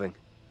get moving.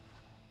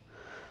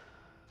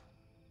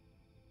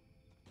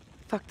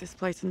 Fuck this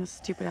place and this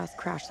stupid-ass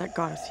crash that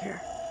got us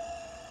here.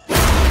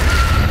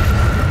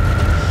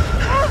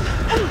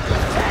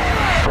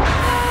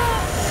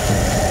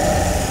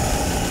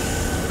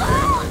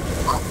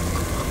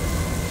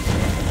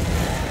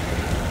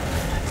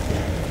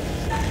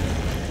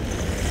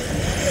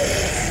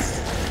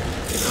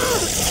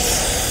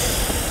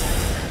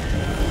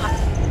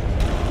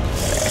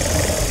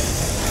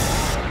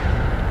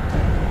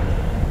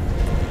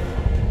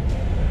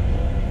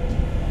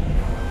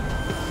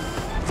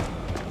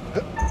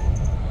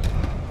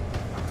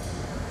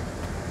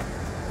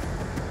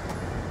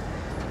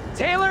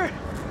 Taylor?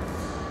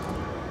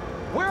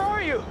 Where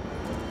are you?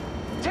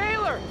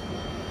 Taylor!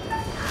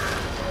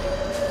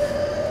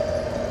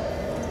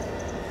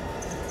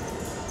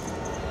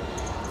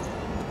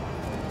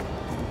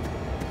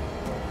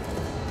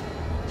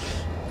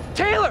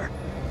 Taylor!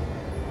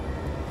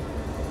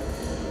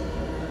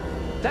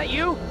 That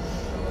you?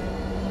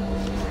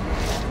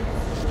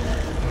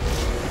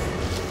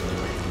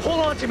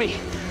 Hold on to me.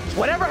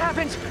 Whatever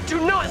happens,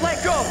 do not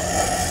let go!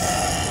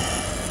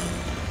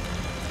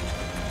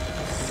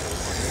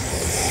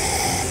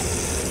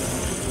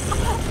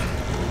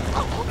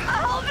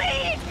 Help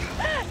me!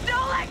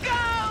 Don't let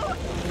go!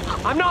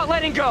 I'm not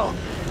letting go!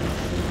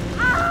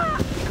 Ah!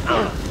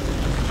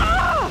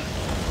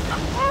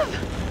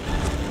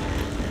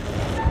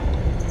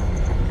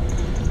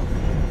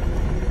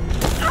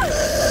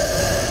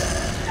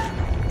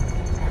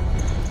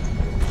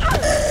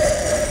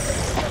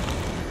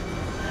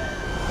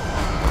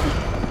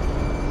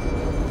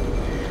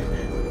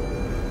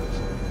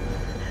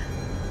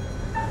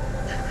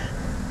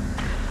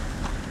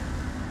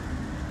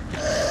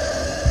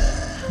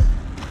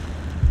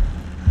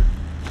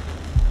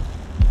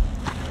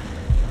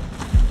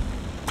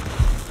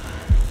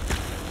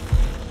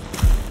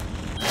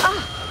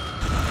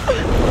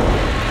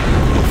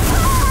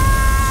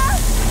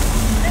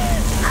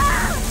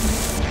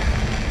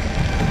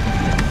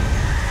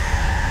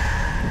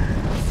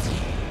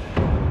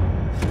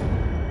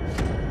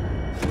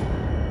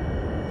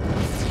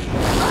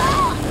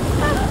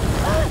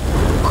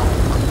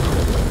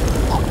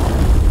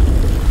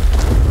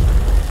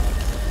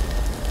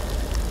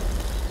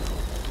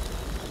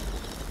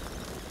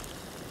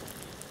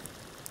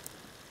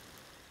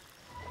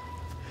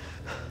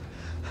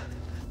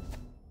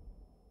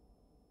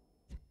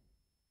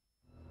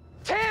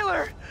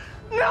 Taylor!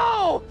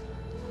 No!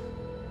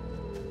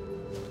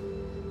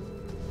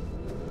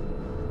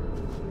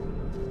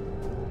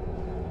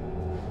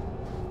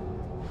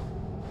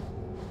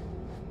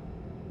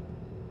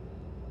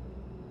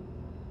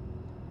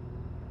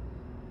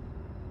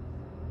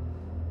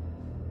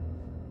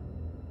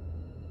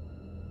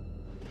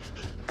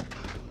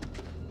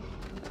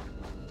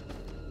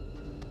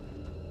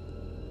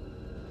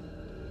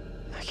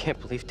 I can't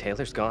believe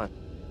Taylor's gone.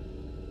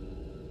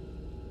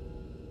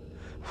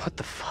 What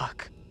the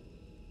fuck?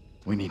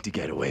 We need to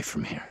get away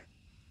from here.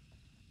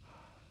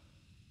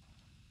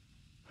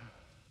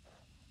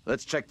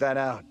 Let's check that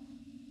out.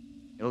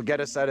 It'll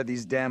get us out of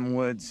these damn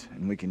woods,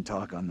 and we can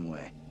talk on the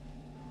way.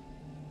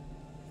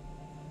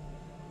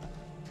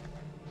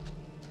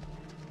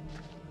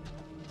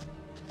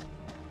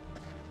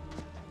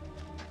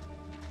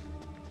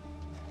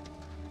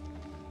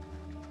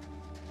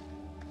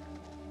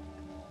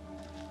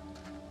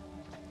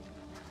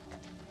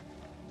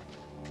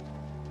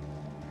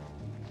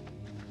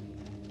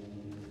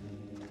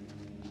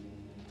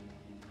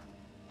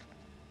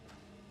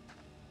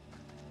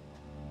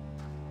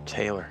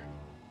 Taylor.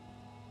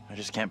 I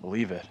just can't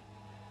believe it.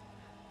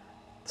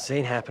 This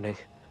ain't happening.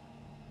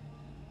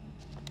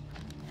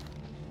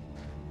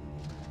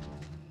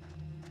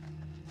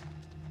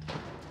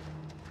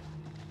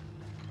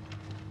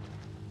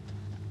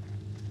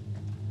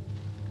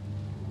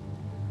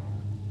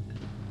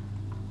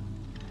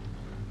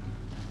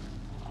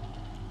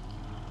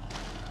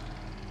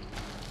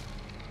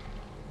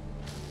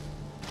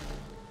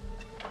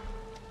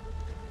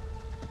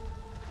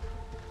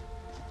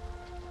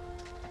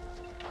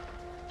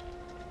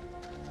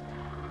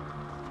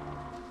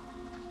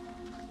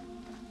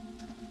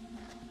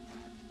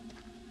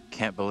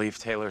 Can't believe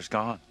Taylor's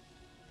gone.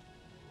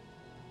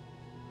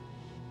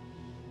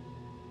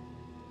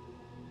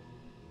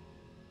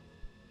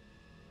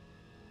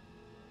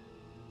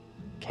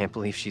 Can't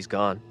believe she's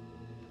gone.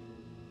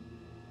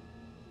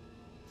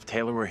 If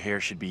Taylor were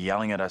here, she'd be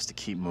yelling at us to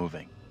keep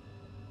moving.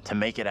 To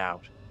make it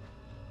out.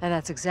 And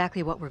that's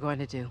exactly what we're going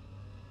to do.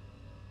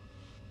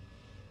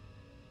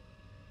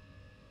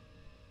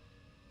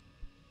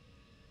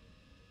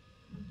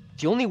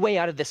 The only way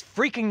out of this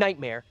freaking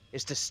nightmare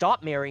is to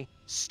stop Mary,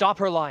 stop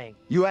her lying.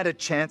 You had a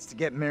chance to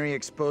get Mary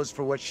exposed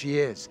for what she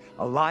is,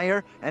 a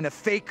liar and a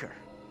faker.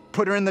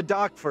 Put her in the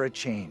dock for a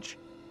change.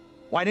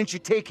 Why didn't you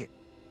take it?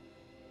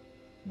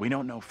 We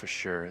don't know for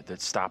sure that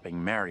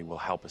stopping Mary will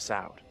help us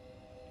out.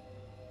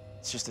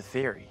 It's just a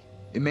theory.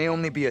 It may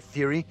only be a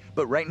theory,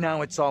 but right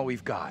now it's all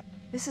we've got.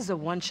 This is a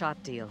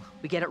one-shot deal.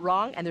 We get it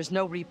wrong, and there's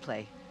no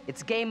replay.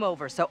 It's game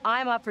over, so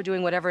I'm up for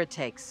doing whatever it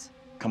takes.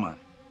 Come on,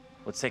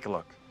 let's take a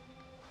look.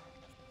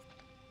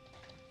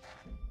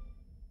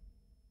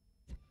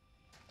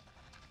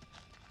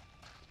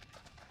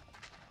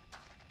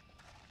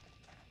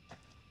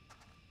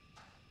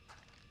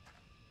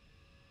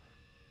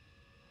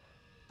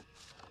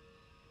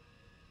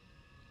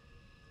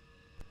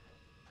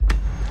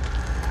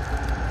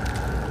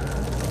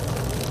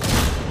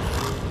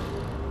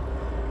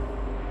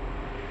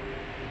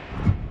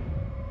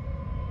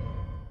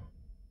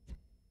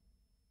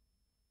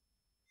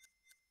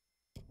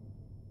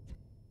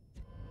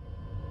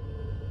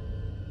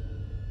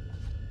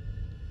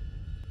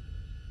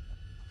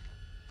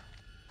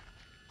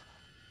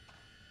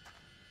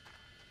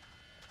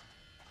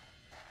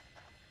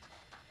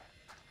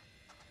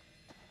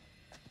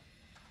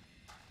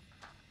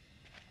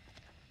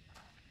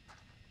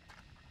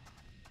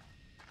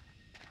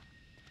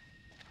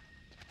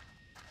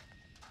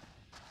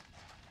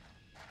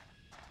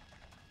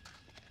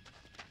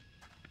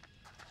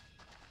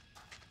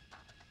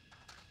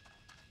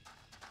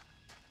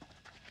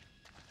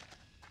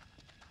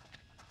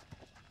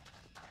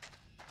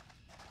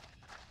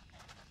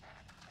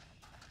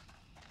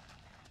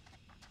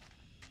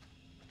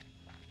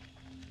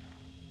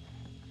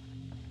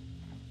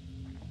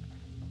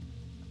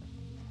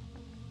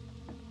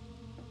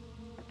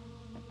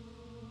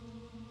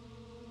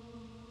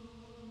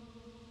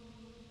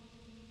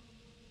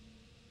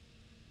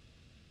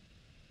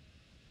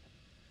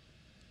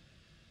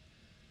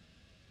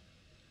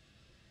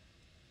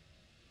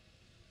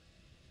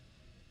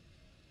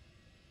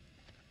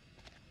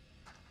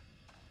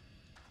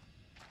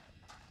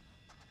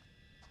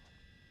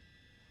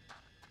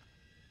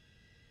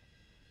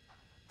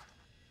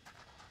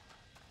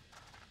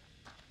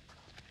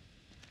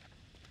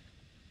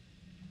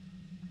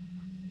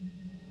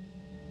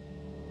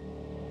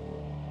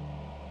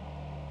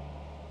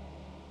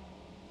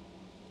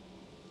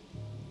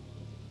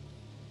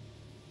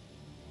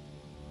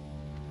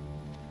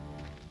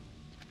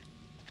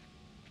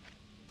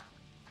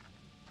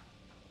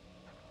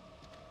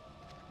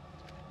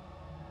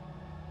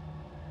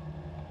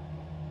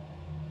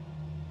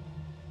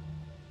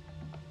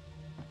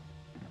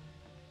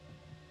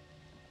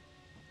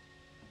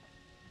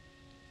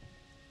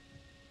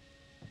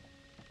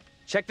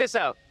 Check this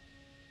out.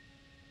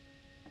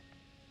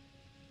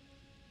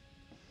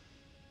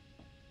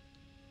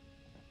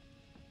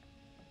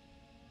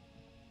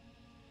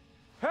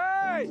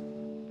 Hey!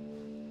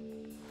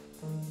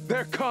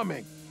 They're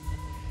coming!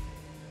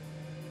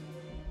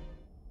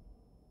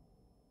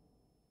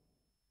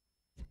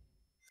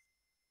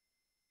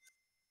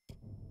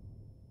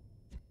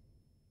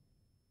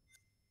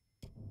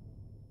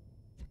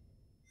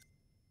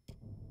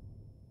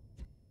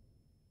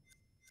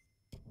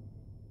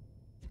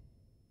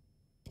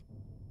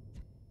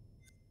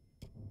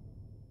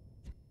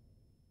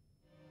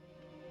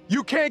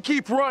 You can't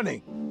keep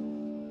running.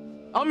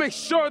 I'll make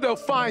sure they'll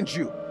find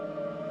you.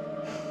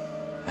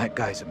 That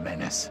guy's a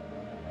menace.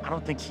 I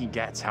don't think he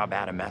gets how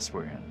bad a mess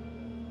we're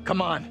in.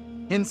 Come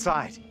on,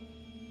 inside.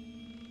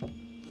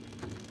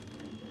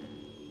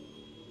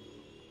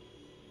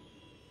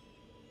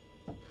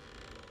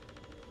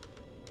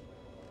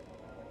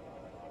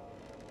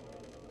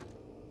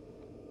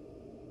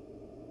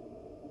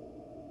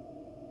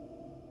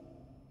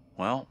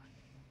 Well,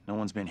 no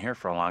one's been here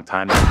for a long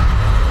time.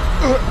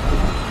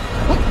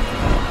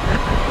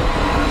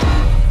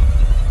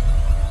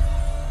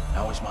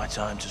 Now is my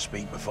time to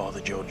speak before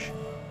the judge.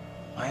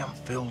 I am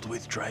filled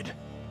with dread.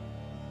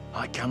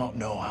 I cannot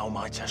know how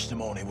my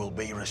testimony will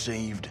be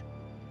received.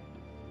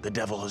 The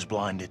devil has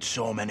blinded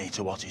so many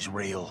to what is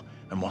real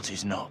and what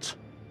is not.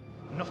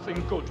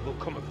 Nothing good will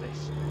come of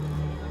this.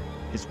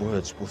 His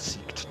words will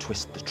seek to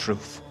twist the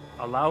truth.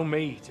 Allow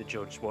me to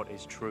judge what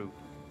is true.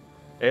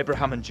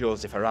 Abraham and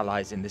Joseph are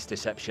allies in this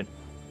deception.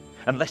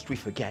 And lest we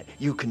forget,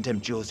 you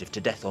condemned Joseph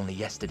to death only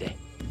yesterday.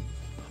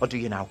 Or do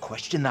you now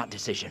question that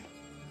decision?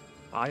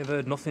 I have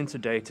heard nothing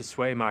today to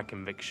sway my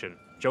conviction.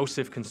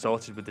 Joseph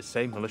consorted with the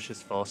same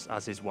malicious force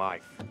as his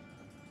wife.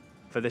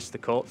 For this the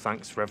court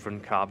thanks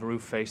Reverend Carver, who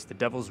faced the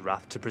devil's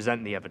wrath to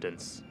present the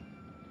evidence.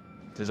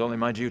 It is only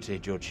my duty,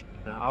 Judge.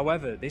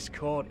 However, this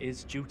court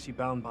is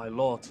duty-bound by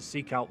law to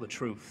seek out the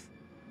truth.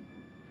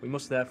 We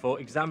must therefore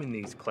examine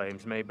these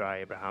claims made by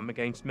Abraham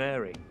against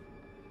Mary.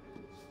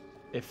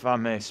 If I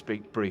may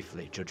speak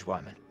briefly, Judge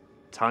Wyman.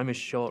 Time is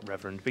short,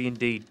 Reverend. Be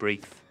indeed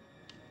brief.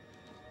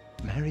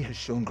 Mary has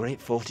shown great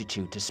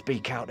fortitude to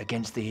speak out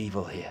against the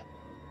evil here.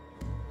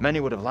 Many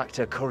would have lacked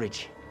her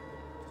courage.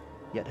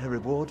 Yet her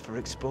reward for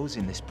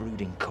exposing this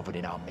brooding coven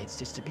in our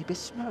midst is to be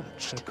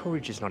besmirched. Her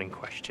courage is not in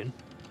question.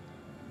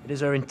 It is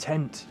her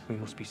intent we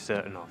must be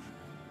certain of.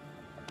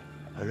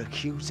 Her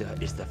accuser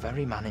is the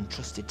very man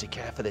entrusted to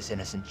care for this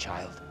innocent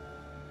child.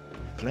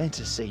 Plain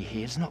to see,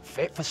 he is not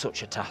fit for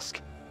such a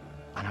task.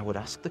 And I would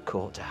ask the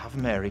court to have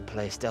Mary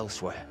placed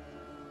elsewhere.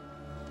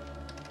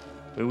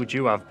 Who would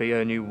you have be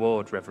her new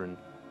ward, Reverend?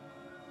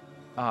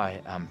 I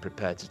am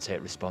prepared to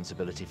take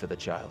responsibility for the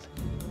child,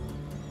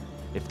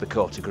 if the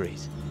court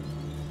agrees.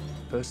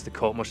 First, the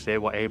court must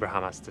hear what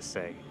Abraham has to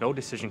say. No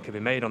decision can be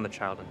made on the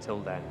child until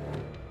then.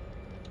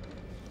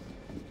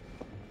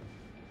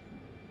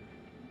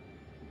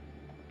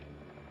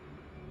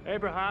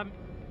 Abraham!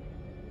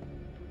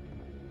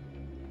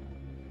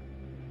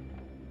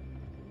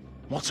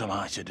 What am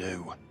I to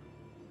do?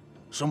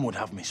 Some would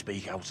have me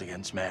speak out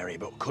against Mary,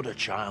 but could a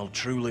child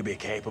truly be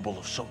capable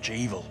of such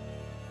evil?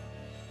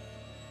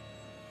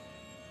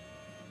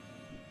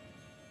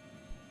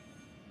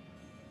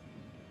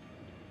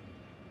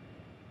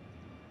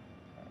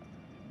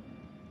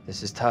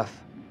 This is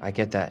tough. I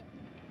get that.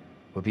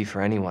 Would be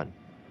for anyone.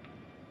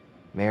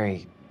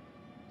 Mary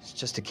is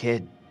just a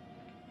kid.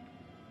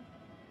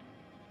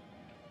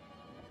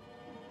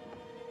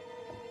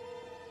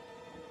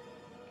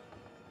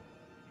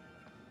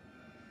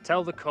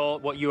 Tell the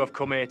court what you have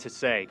come here to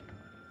say.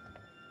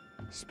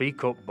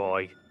 Speak up,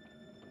 boy.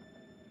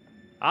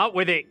 Out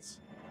with it!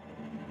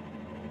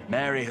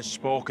 Mary has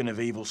spoken of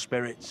evil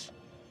spirits,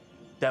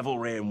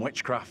 devilry and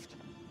witchcraft.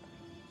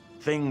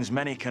 Things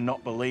many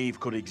cannot believe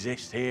could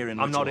exist here in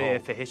I'm Little not here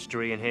Hope. for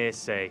history and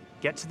hearsay.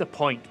 Get to the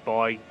point,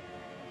 boy.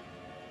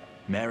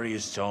 Mary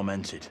is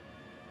tormented.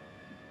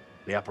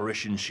 The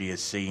apparitions she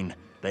has seen,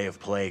 they have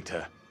plagued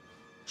her,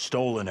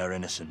 stolen her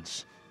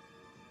innocence.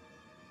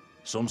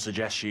 Some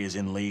suggest she is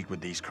in league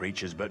with these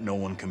creatures, but no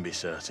one can be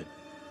certain.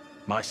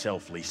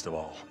 Myself least of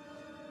all.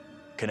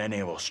 Can any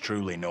of us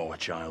truly know a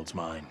child's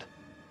mind?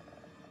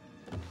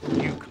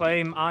 You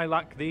claim I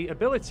lack the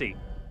ability.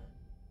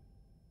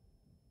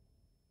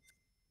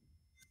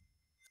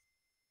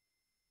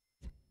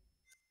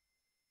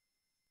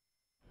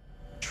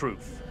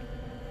 Truth.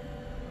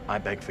 I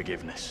beg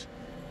forgiveness.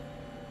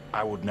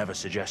 I would never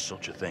suggest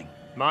such a thing.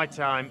 My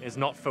time is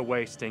not for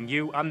wasting.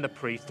 You and the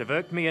priest have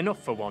irked me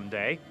enough for one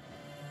day.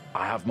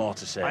 I have more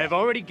to say. I have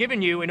already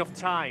given you enough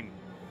time.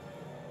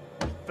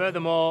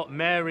 Furthermore,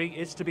 Mary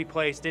is to be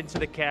placed into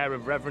the care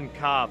of Reverend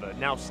Carver.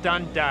 Now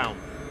stand down.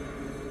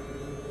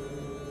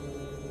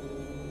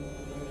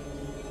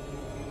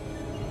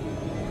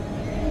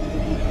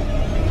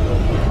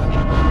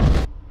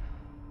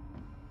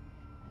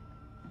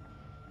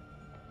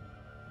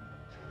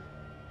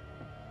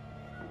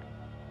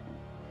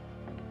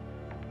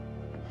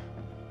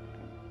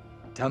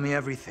 Tell me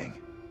everything.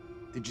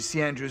 Did you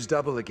see Andrew's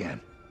double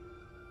again?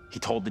 He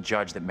told the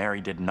judge that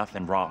Mary did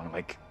nothing wrong,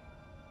 like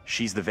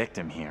she's the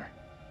victim here.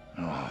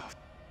 Oh,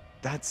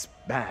 that's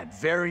bad.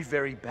 Very,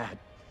 very bad.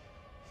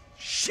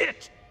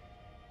 Shit!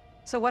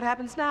 So what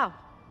happens now?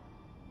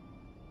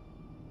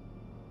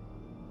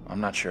 I'm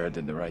not sure I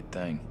did the right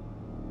thing.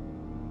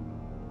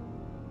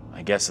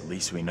 I guess at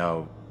least we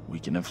know we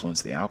can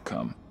influence the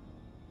outcome.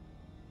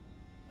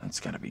 That's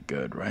gotta be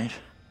good, right?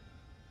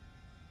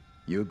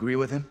 You agree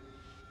with him?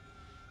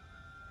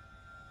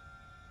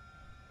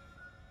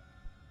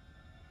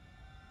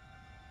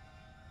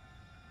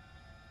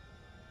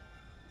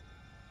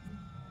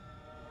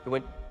 It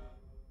went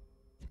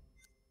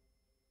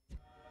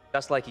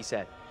just like he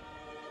said.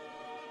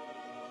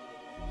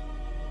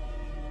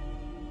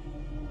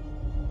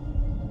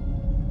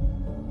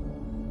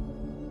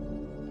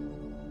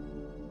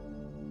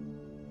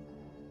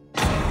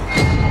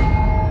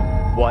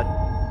 What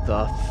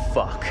the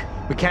fuck?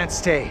 We can't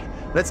stay.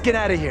 Let's get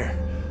out of here.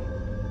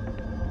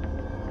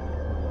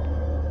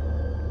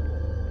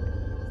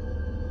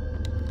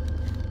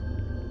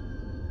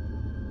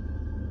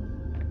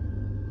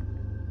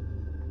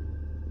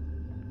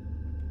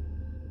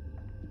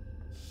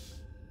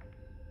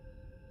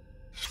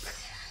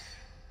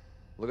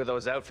 Look at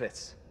those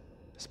outfits.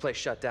 This place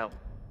shut down.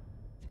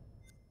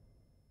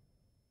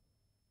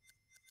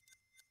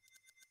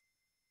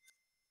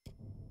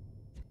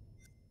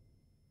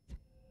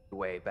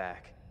 Way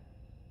back.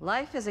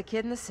 Life as a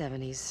kid in the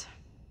 70s.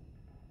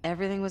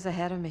 Everything was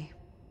ahead of me.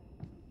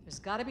 There's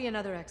gotta be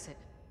another exit.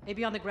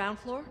 Maybe on the ground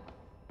floor?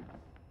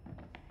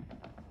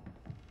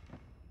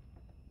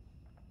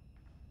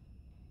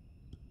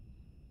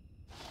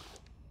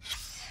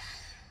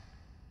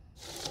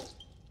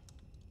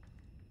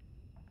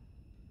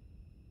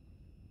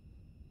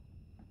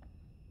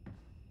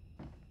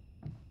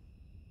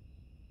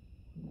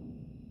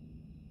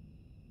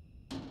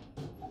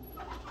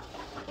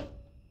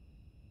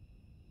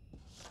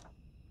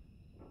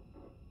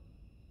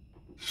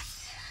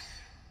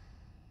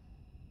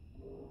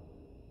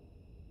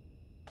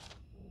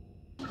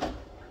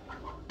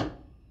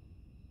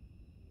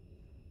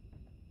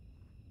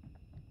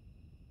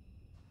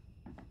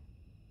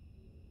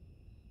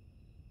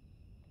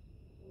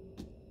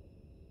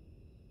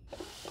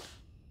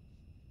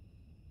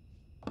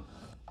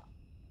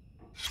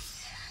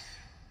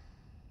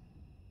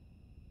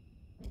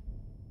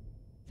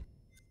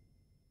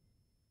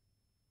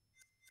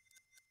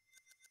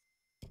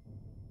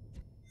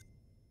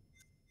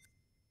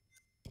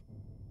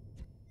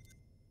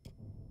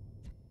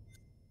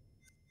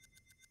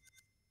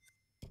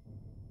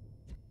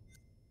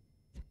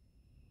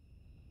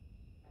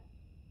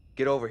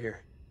 Get over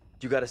here.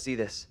 You gotta see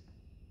this.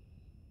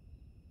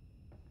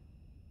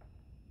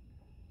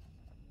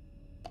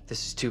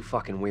 This is too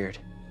fucking weird.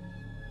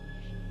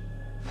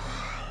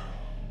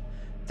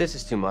 This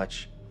is too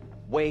much.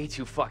 Way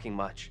too fucking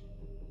much.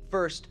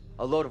 First,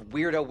 a load of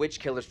weirdo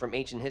witch killers from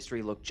ancient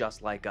history look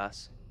just like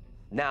us.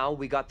 Now,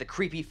 we got the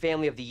creepy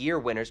Family of the Year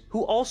winners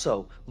who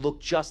also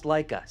look just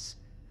like us.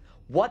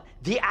 What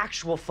the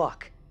actual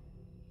fuck?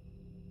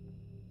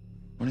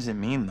 What does it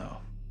mean, though?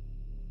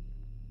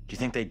 Do you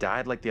think they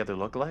died like the other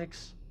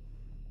lookalikes?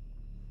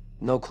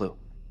 No clue.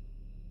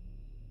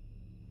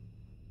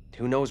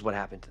 Who knows what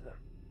happened to them?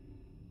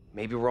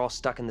 Maybe we're all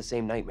stuck in the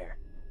same nightmare.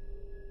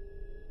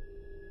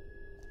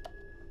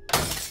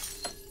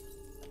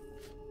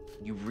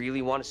 You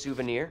really want a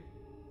souvenir?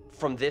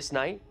 From this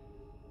night?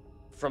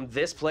 From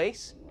this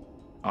place?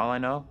 All I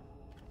know,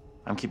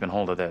 I'm keeping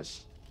hold of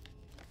this.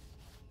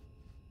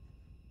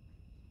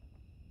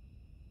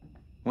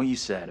 What you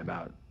said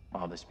about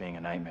all this being a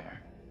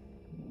nightmare.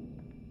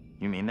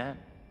 You mean that?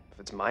 If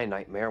it's my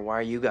nightmare, why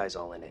are you guys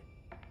all in it?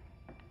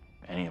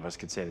 Any of us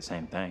could say the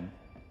same thing.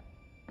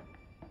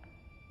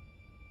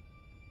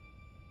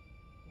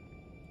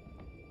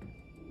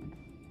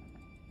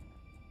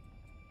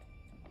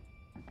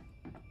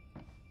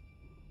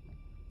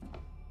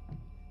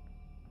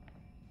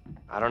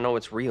 I don't know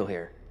what's real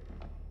here.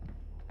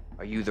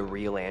 Are you the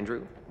real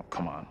Andrew? Oh,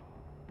 come on.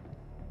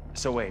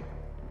 So wait,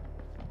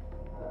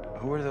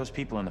 who are those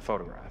people in the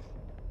photograph?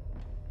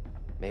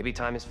 Maybe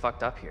time is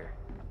fucked up here.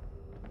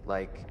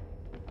 Like,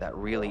 that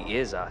really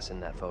is us in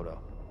that photo.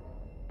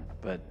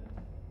 But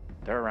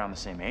they're around the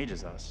same age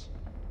as us,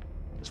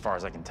 as far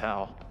as I can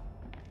tell.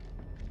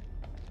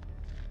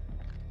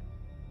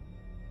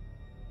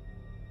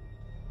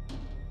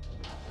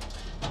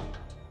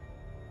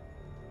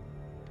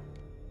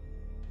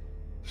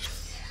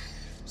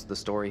 What's the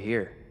story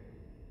here?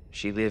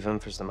 She leave him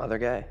for some other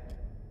guy?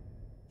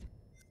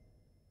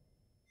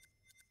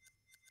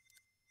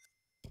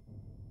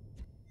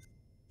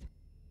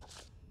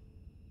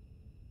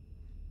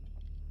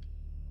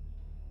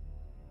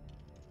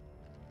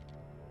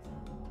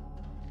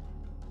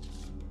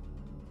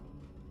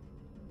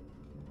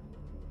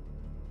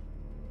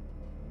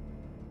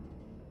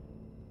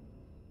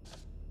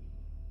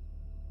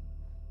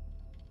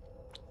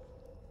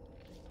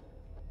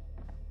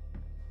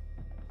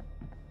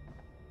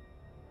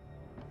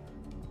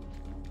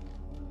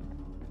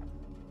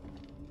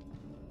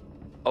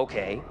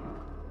 Okay,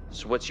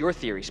 So what's your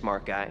theory,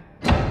 smart guy?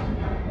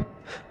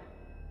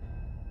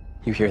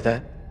 You hear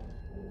that?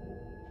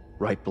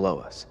 Right below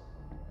us.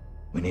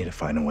 We need to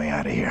find a way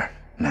out of here,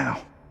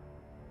 now.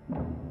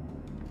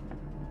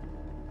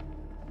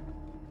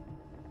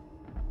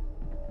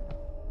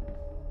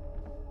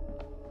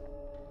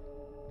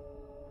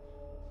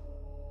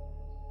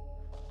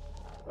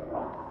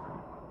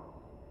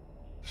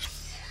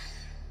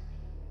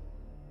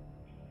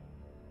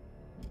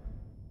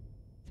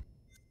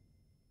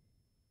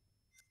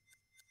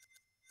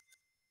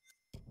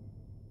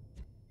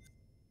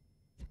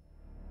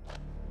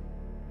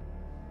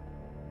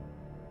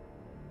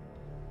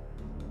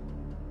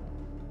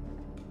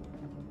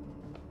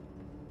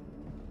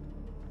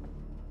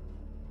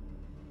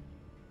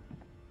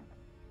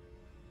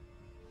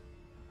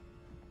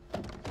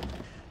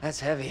 That's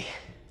heavy.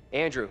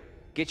 Andrew,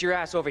 get your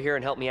ass over here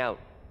and help me out.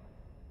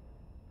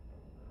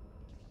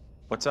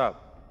 What's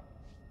up?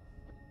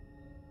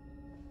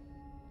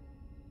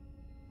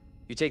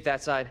 You take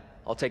that side,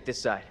 I'll take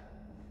this side.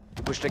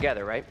 Push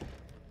together, right?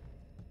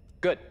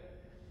 Good.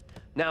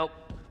 Now,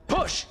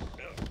 push!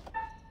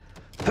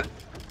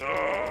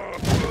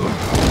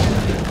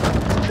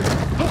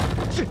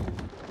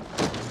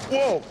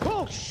 Whoa!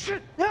 Oh,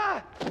 shit!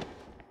 Ah!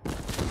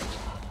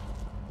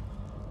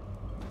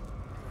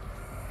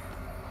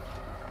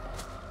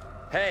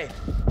 Hey,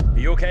 are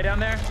you okay down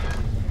there?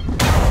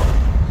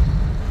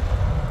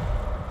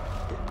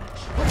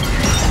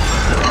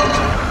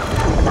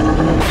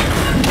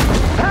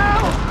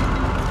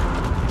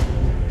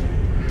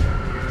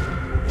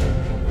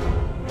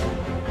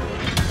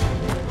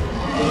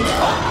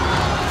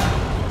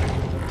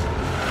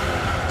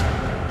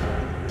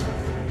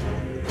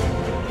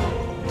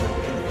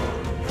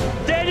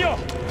 Daniel!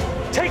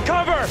 Take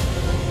cover!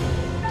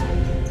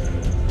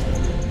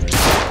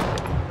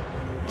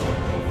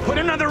 Put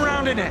another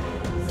round in it!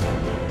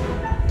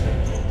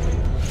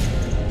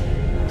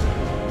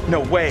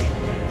 No way!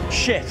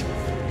 Shit!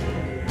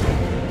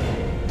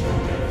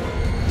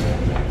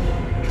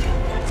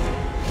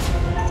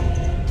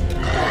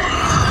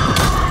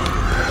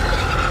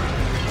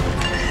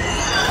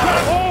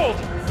 Hold!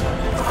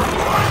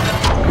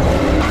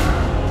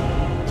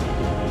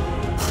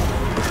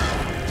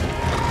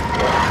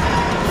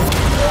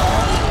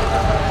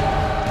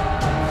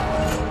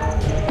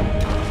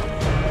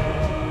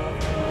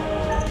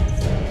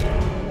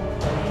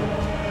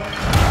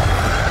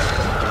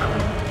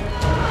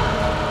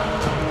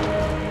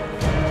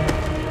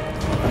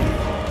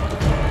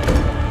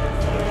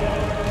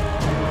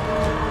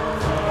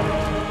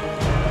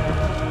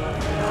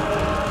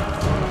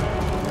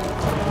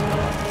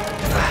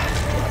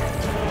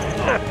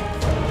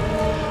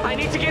 I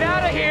need to get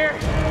out of here!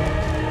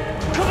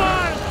 Come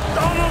on!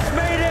 Almost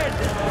made it!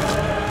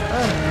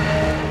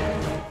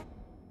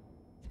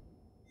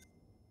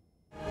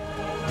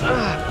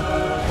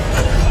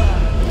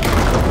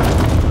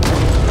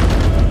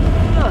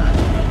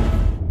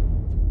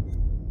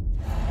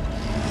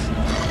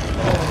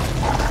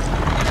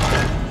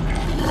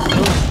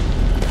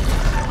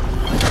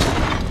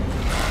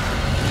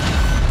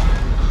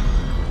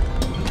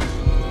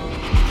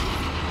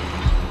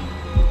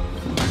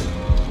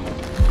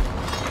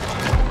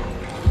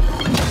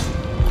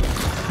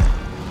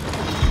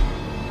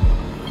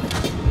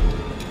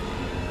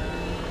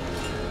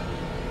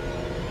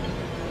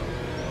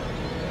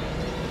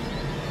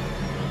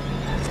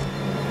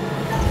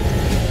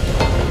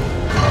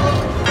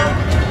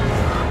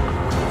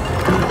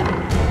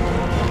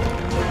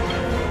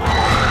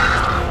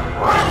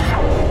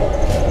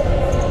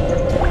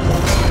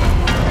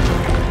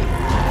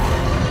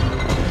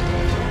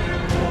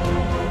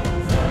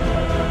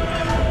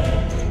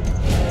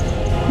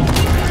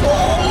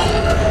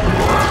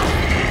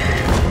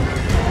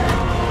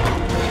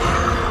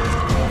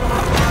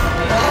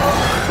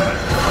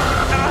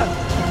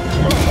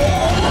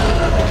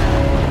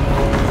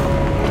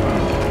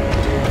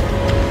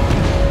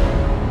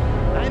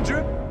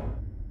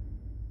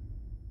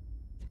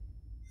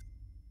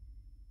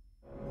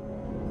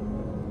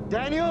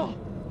 Daniel?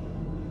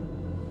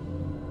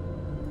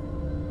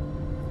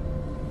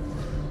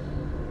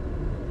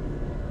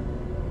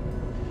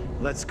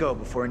 Let's go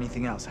before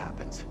anything else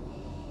happens.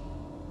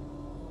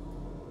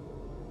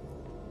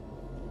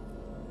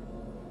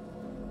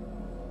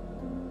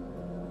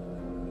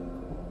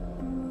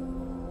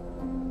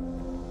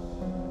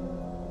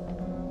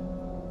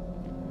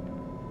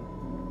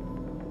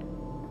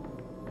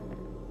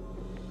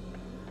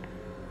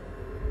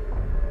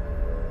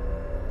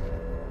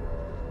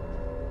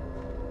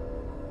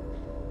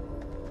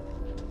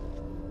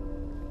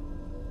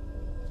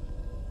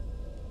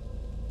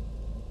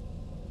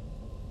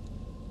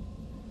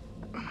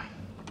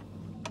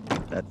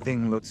 That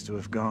thing looks to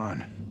have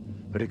gone,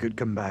 but it could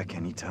come back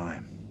any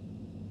time.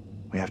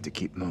 We have to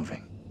keep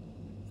moving.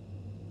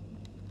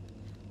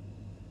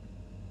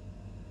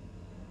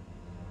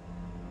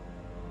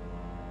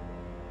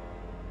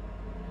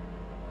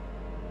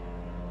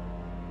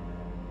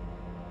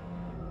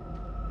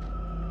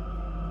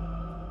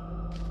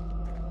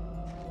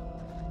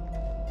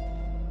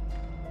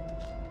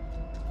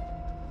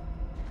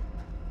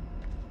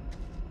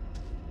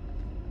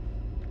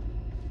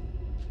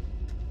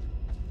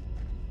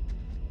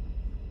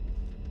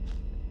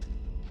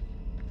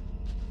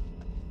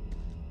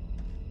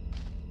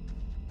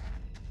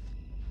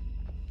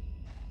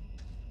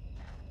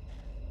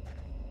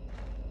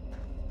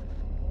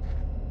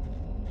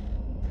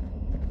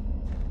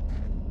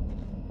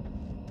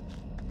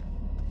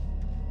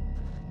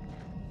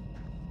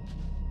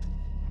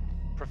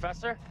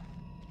 Professor?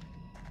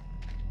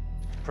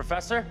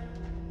 Professor?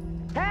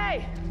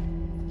 Hey!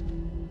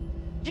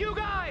 You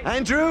guys!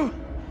 Andrew?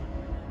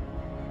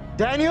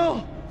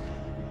 Daniel?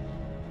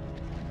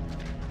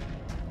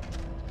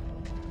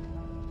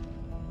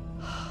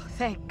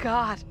 Thank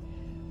God.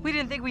 We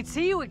didn't think we'd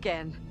see you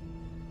again.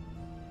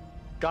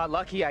 Got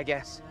lucky, I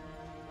guess.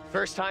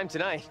 First time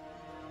tonight.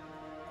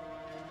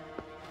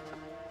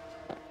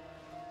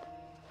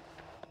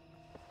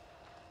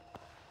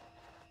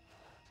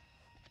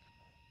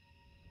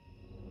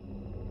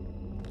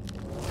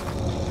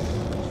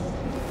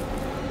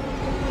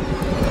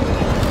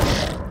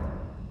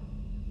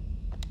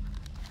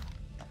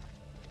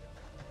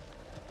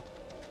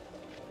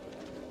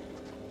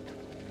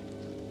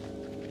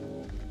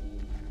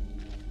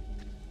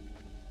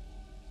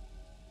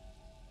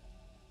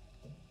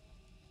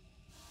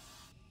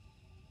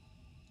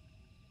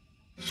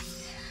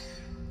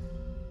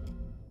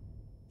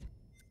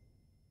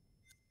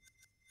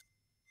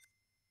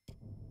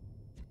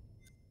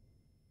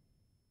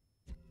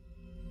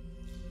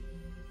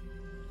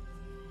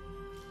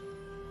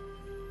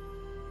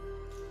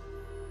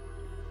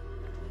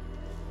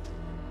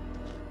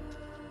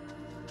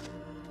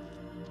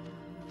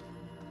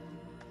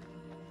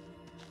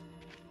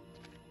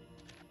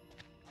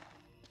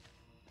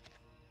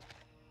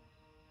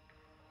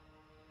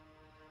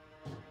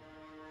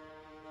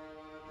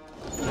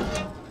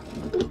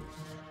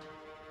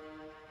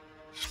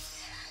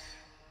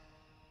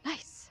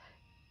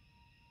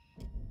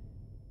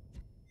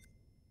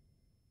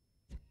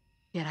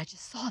 Yet I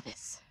just saw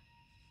this.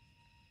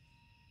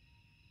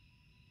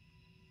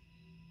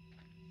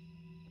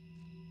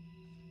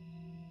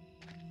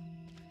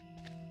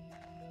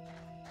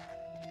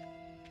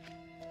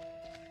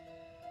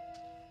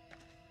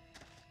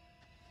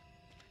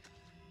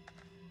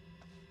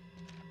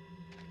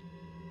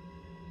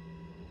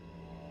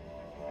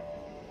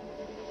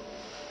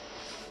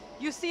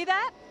 You see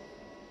that?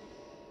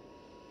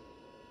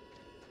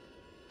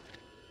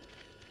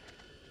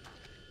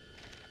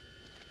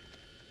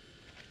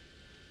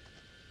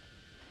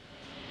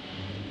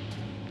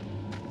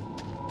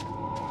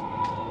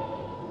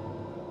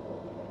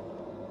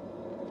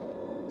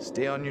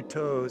 Stay on your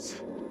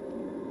toes.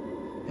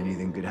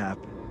 Anything could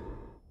happen.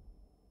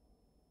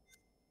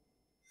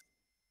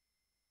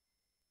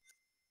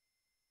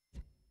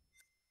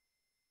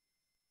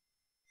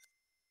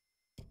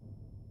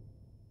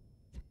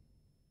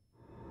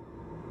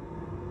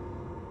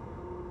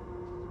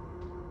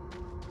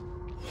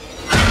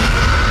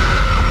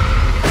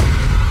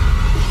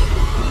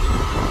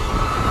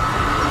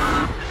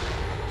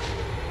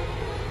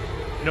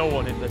 No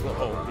one in Little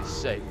Hope is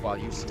safe while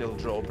you still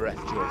draw breath,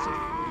 Joseph.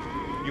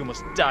 You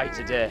must die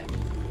today.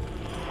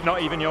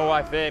 Not even your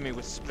wife Amy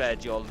was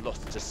spared your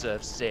lust to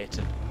serve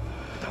Satan.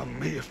 Damn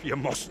me if you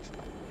must.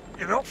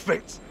 You're not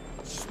fit.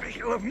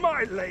 Speaking of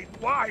my late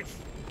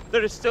wife.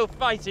 There is still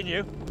fight in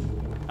you.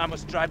 I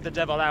must drive the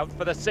devil out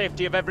for the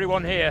safety of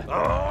everyone here.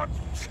 Oh,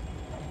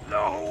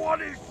 no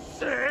one is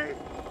safe.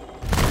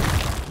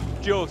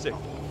 Joseph,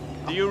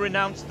 do you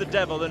renounce the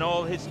devil and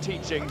all his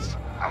teachings?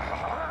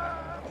 I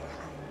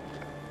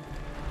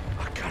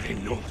carry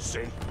no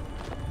sin.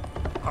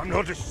 I'm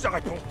no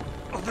disciple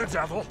of the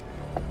devil.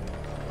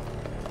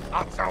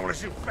 Our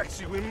towers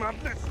infects you with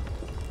madness.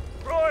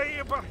 Brought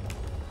here by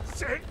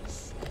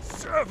Satan's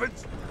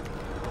servants.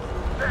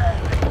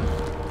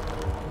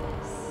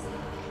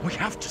 We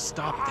have to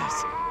stop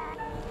this.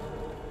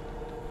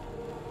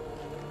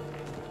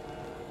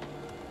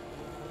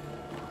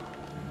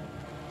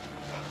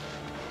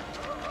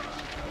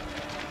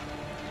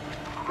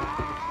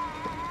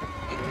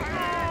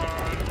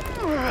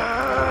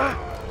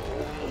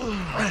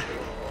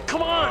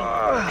 Come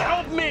on!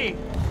 Help me!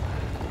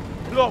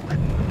 Look,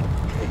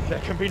 there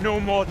can be no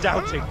more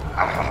doubting.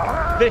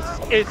 This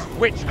is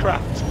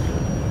witchcraft.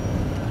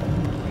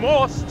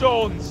 More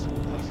stones!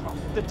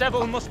 The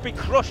devil must be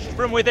crushed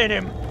from within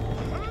him.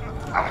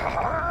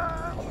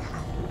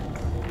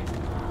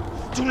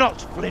 Do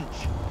not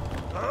flinch.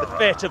 The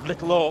fate of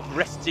Little Hope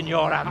rests in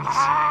your hands.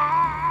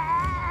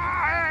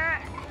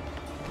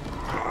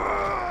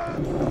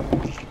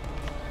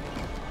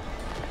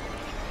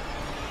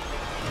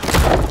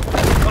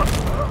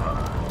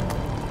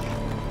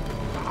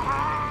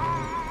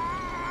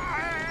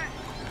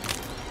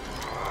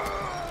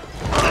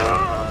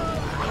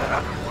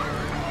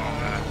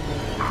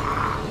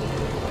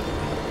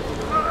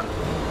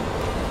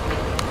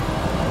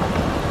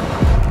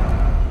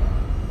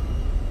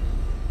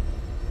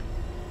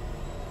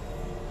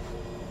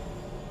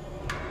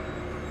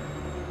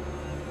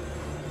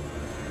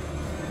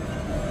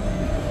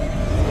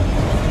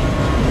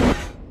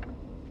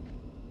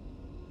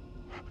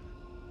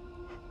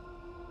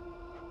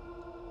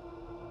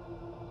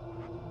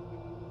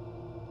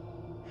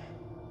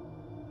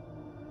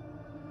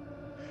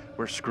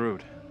 We're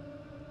screwed.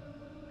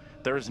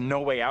 There is no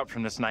way out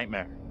from this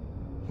nightmare.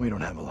 We don't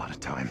have a lot of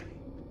time.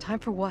 Time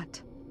for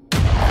what?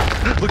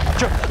 Look,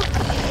 John!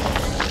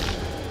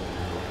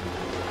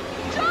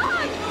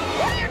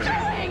 What are you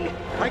doing?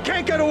 I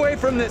can't get away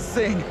from this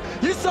thing.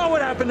 You saw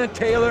what happened to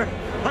Taylor.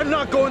 I'm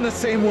not going the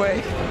same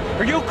way.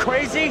 Are you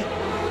crazy?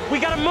 We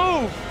gotta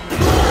move!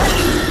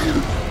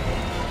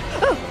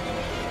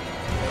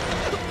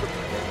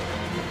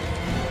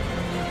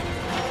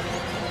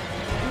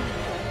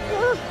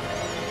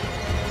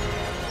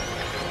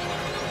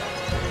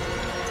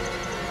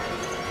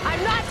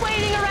 I'm not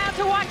waiting around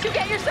to watch you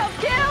get yourself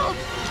killed!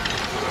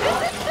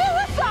 This is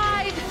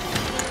suicide!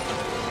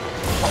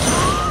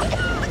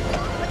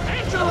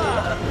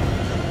 Angela!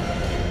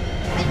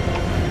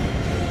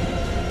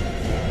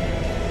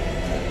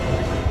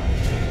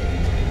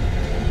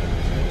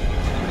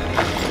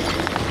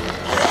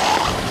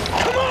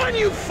 Come on,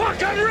 you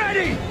fuck! I'm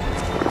ready!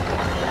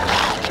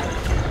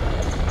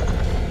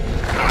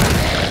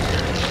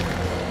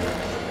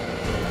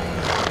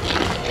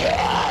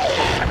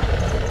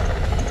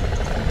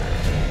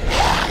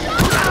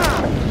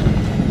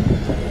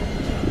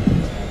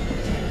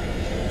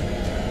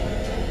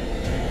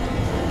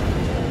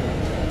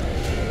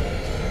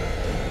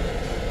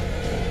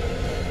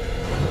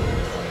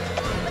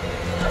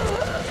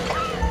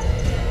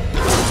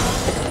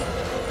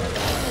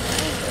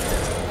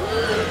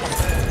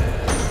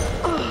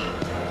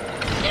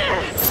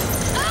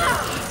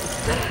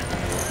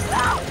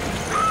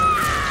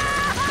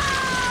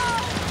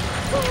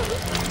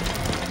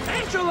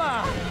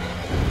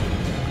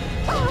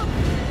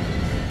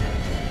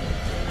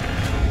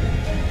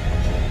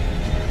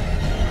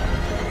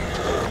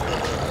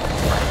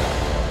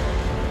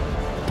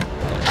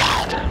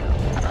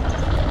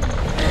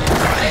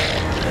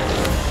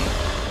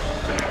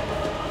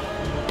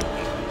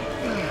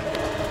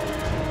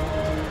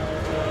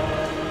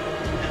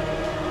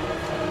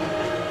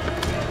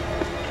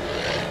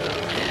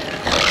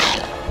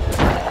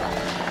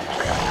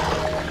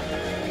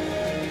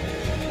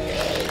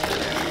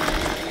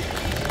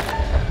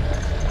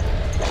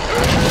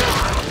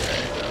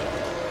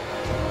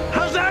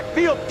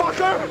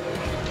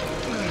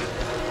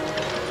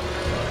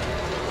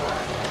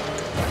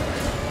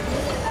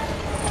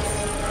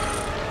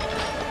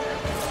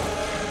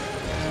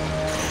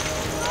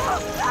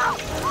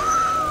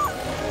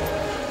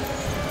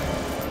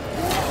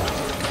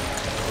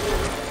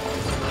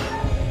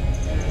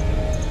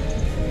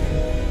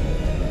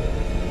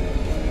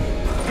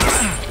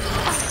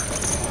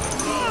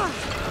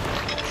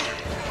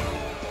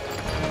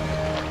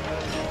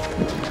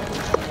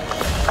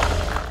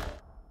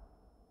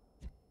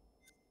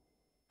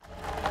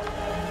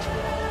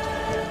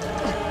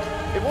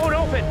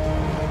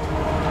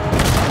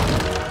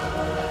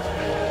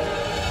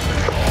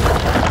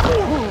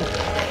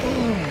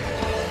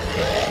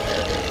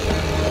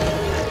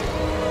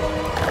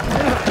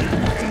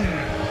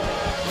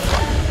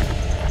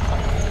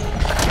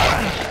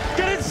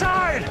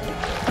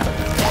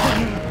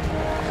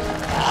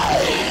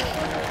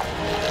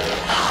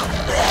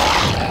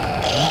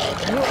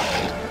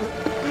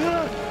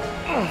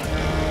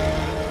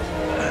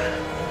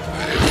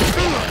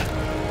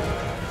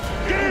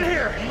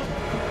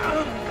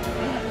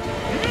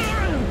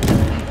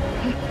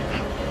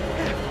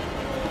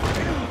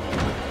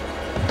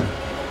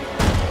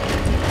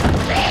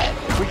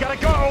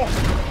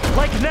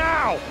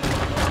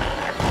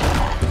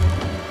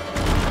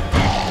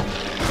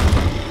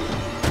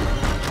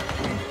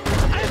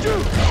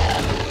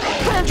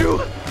 Andrew!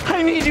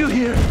 I need you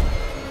here!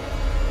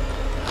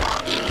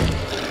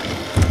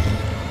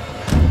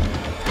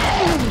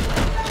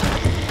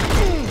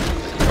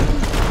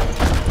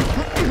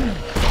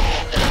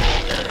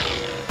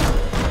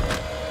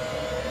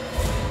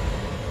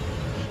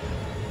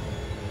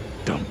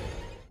 Don't.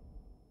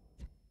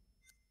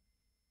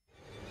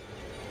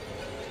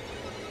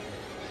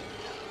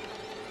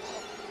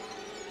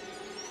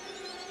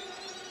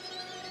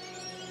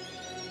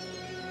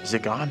 Is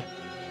it gone?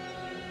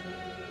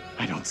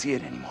 I don't see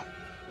it anymore.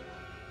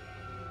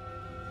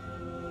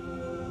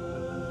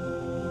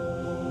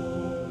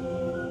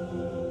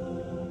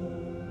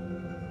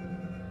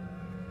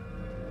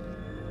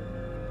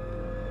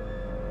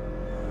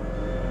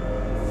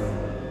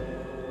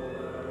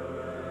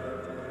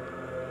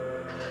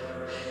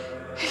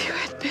 If you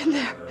had been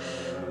there.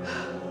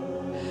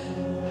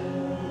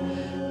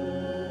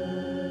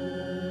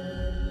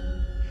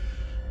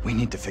 We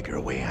need to figure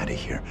a way out of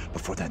here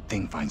before that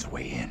thing finds a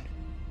way in.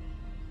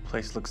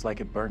 Place looks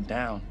like it burned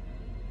down.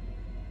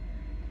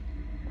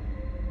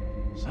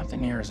 Something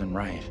here isn't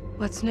right.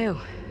 What's new?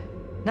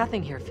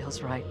 Nothing here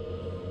feels right.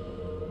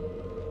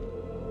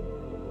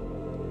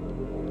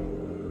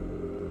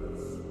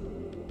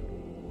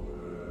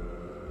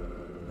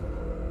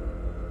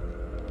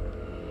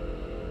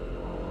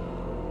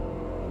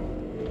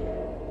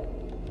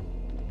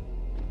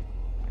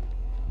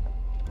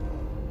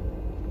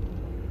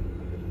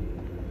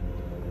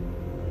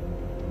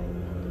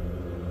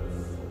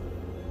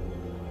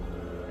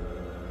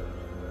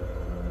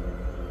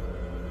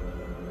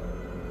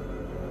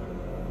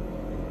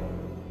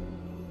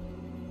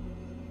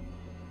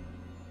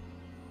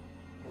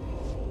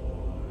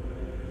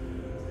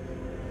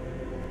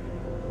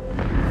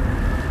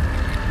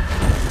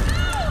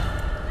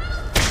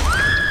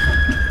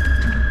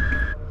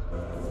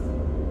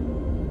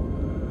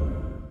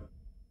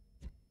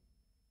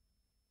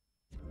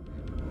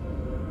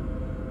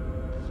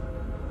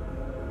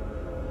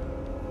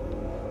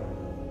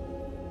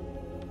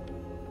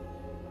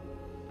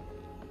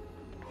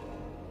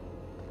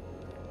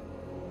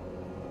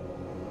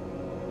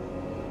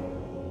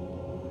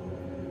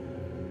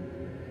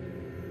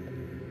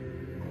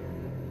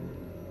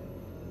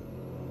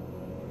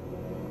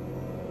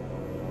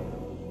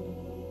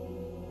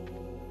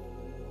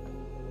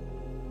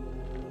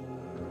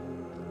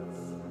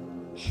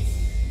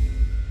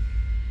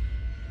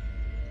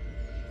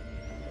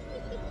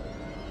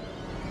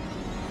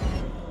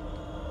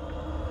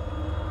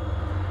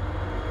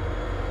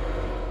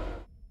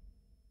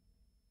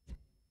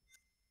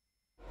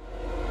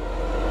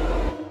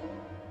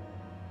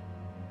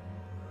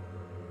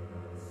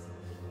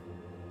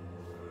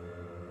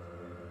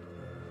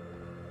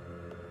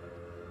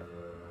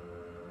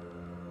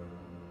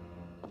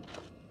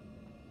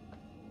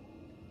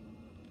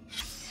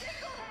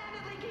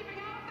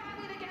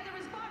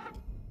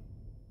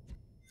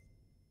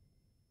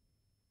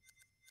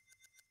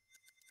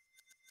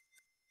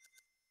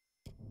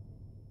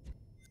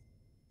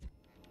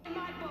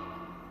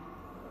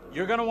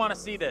 You're gonna want to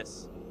see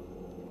this.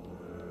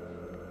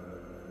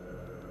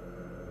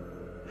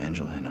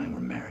 Angela and I were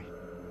married.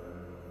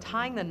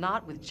 Tying the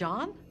knot with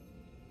John?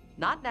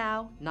 Not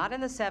now, not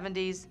in the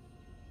 70s,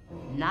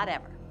 not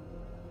ever.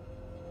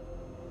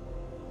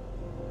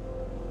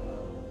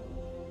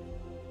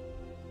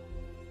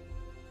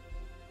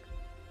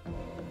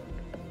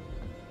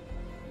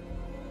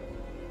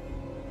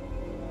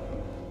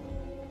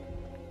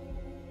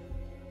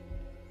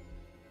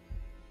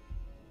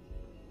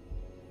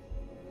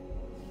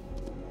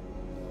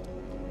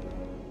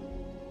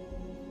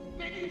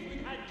 Maybe if we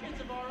had kids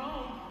of our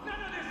own,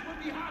 none of this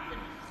would be happening.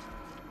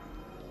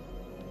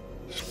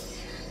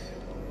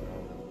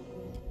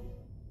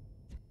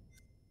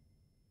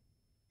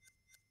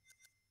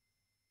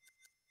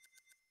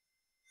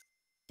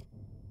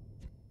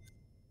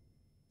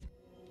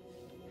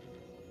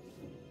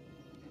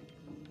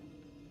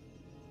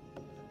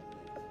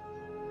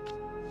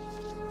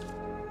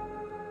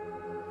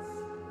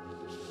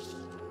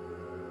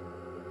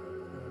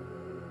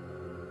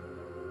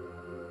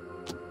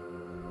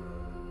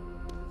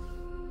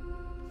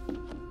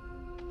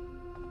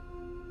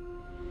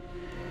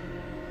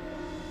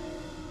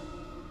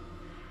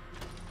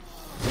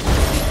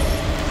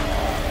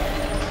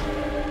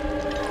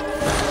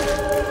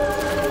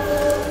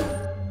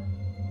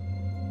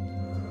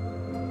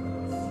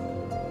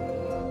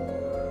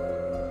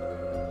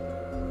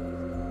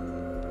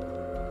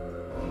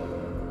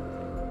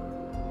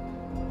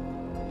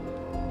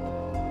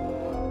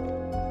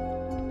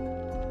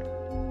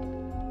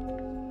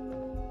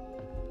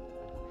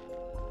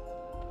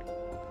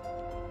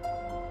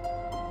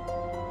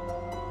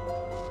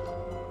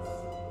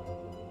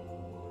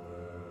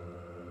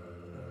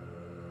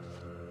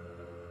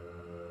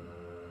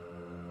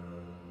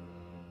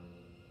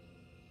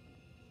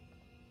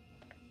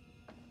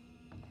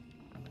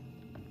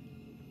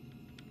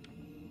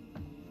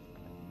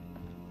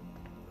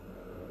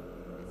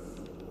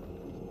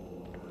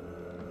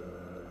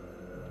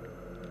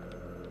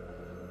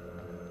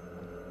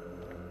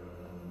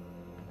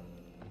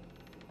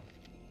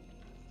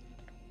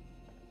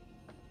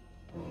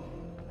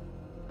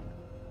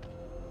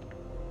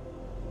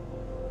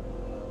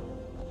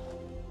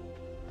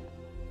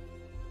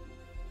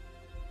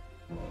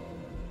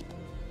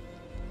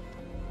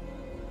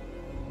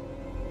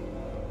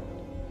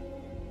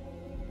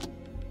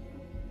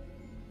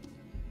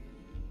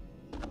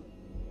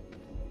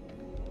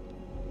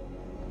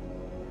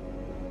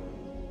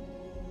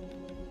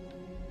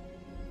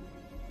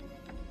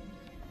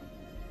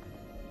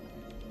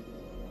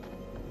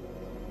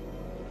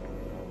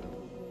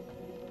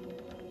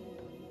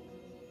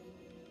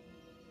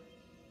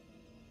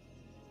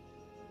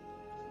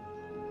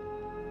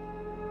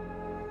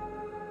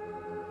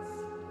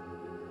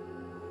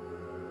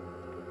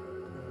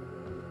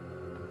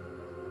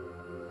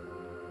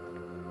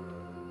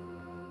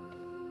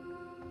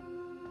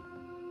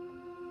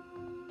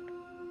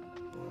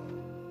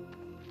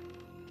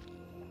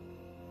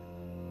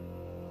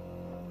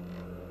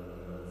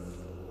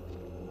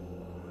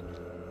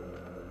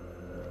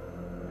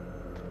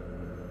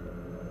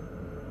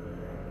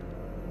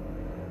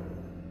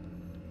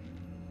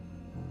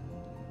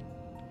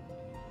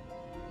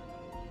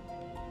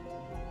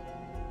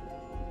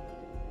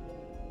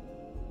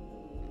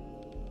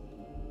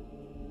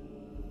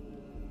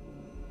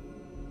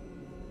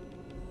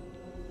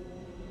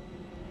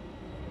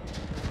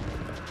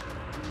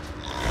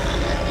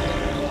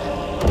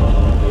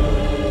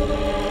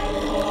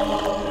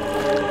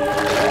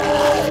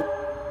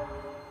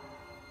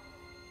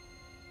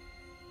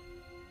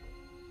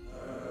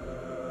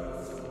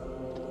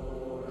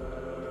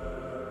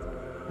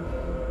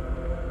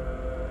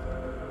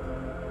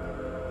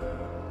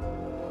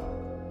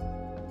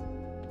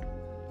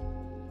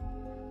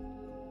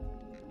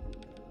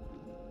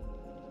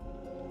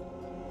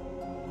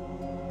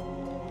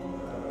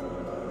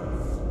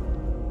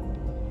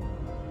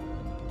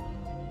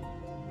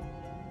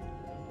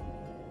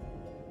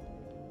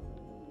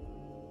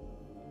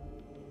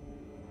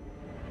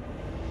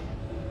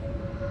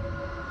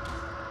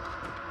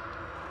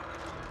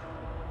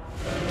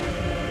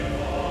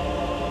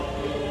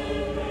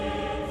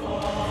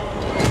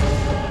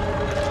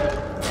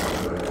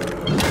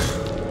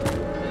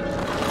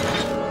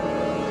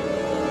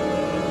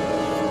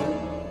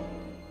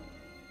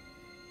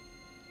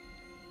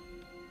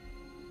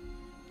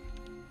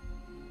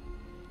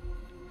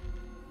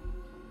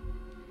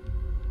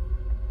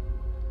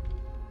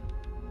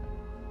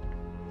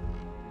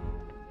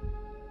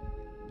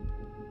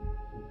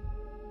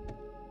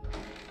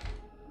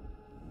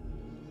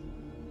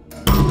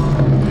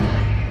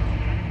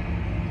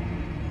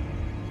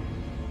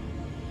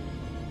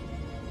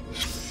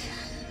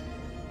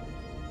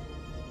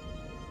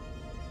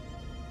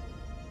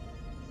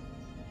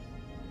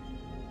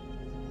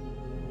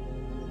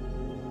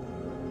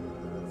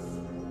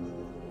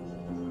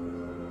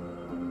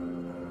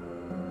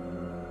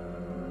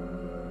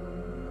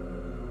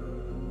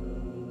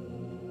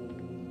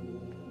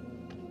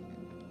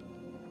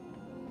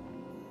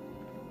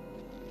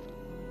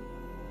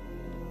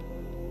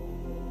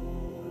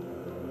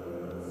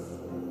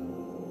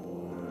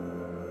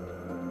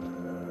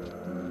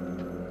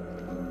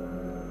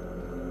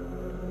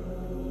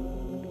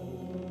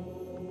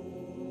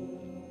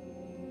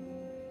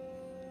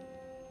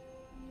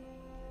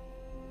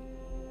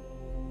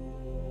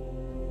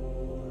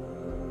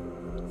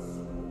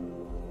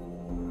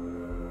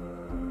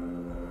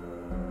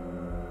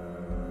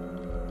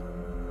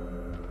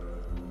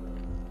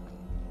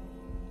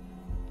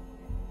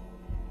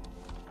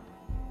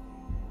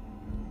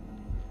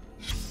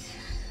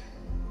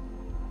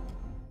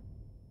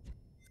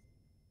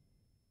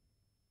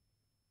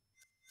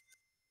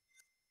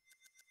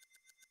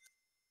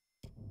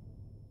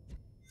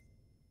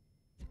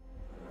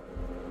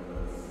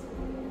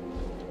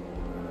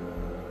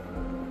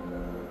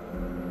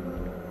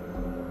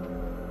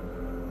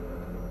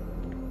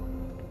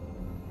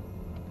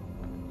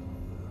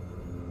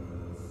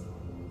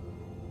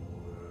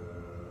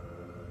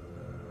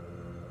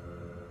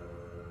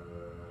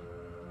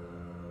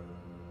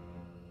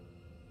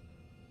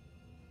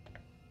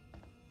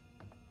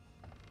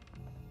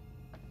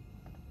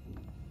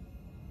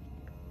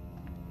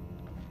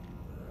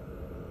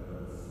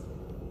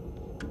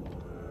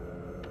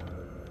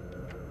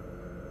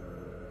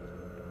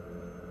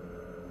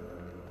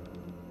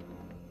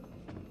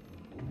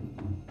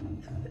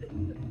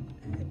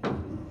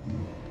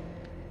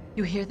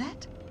 You hear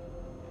that?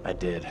 I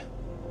did.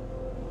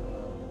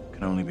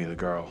 Can only be the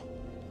girl.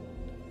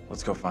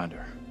 Let's go find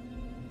her.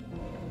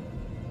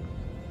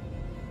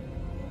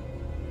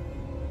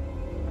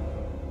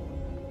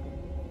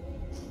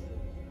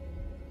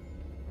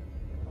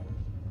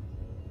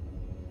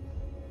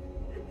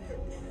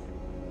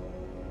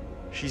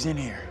 She's in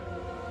here.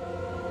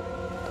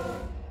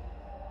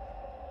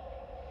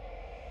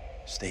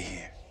 Stay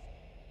here.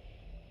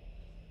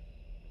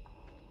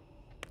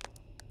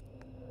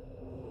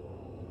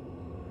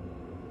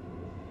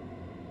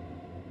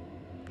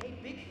 Hey,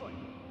 Bigfoot,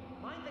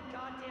 mind the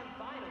goddamn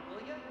vinyl,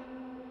 will ya?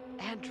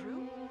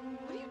 Andrew,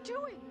 what are you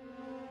doing?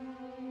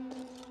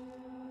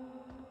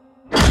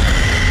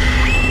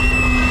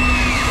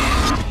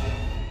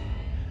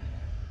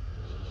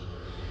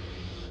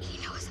 He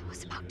knows I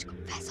was about to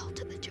confess all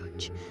to the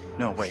judge.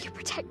 No, wait. You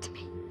protect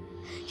me.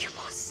 You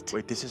must.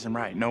 Wait, this isn't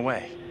right. No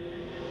way.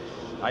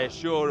 I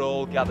assure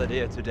all gathered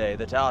here today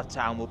that our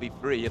town will be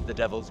free of the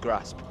devil's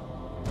grasp.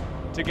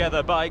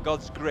 Together, by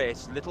God's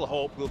grace, little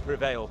hope will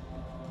prevail.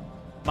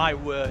 My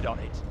word on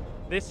it.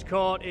 This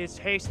court is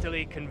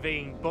hastily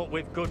convened, but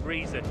with good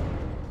reason.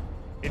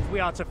 If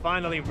we are to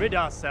finally rid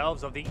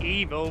ourselves of the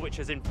evil which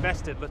has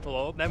infested Little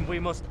Hope, then we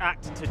must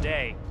act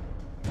today.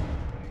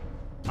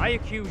 I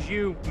accuse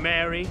you,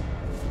 Mary,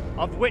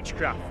 of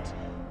witchcraft.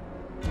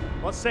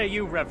 What say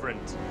you,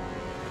 Reverend?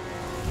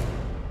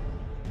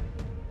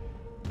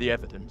 The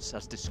evidence,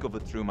 as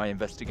discovered through my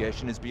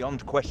investigation, is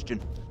beyond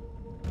question.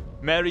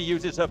 Mary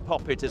uses her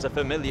puppet as a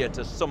familiar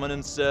to summon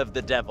and serve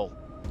the devil.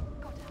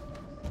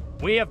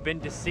 We have been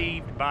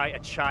deceived by a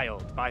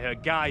child, by her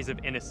guise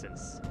of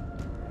innocence.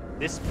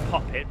 This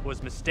puppet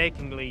was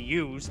mistakenly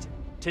used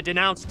to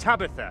denounce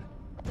Tabitha,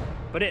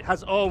 but it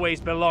has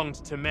always belonged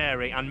to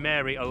Mary and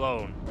Mary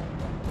alone.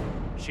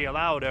 She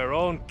allowed her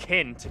own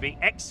kin to be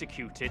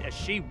executed as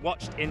she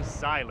watched in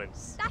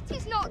silence. That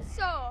is not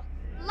so.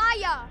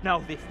 Liar! Now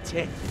this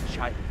tainted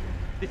child,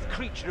 this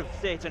creature of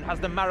Satan, has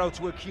the marrow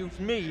to accuse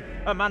me,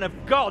 a man of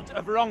God,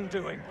 of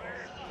wrongdoing.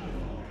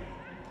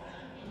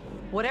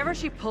 Whatever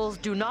she pulls,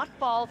 do not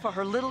fall for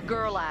her little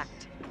girl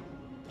act.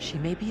 She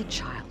may be a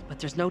child, but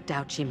there's no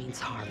doubt she means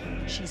harm.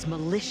 She's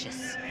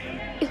malicious.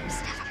 It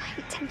was never my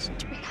intention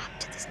to bring harm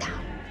to this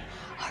town,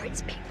 or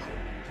its people.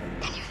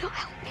 Can you not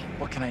help me?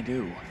 What can I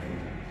do?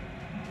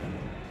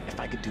 If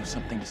I could do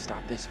something to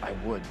stop this, I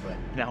would, but...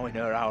 Now in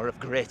her hour of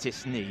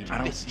greatest need,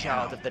 this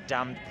child of the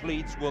damned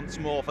pleads once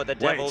more for the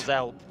devil's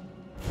help.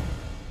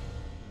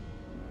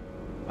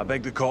 I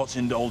beg the court's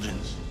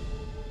indulgence.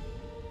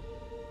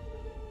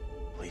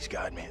 Please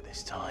guide me at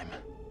this time.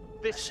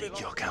 I seek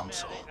your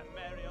counsel.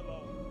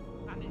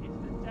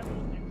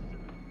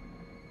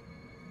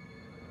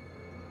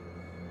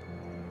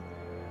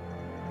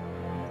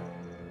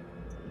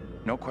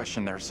 No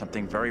question there is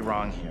something very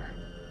wrong here.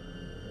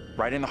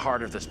 Right in the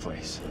heart of this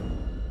place.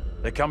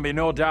 There can be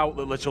no doubt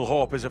that Little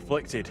Hope is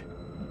afflicted.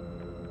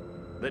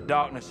 That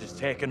darkness has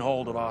taken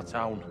hold of our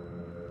town.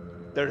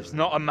 There is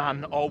not a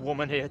man or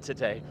woman here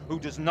today who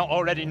does not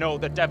already know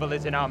the devil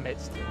is in our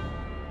midst.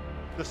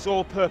 The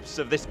sole purpose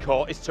of this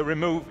court is to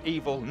remove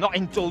evil, not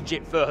indulge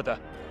it further.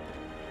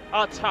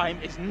 Our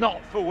time is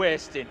not for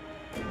wasting.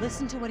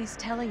 Listen to what he's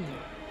telling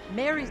you.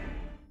 Mary's...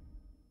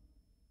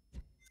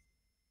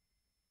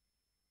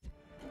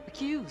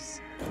 accuse.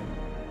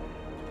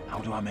 How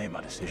do I make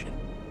my decision?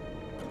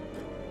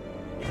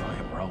 If I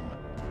am wrong,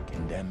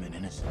 condemn an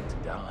innocent to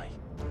die.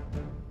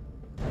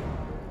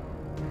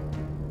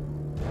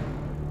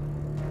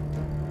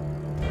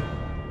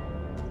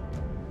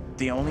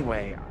 The only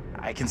way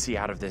I can see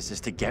out of this is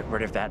to get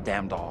rid of that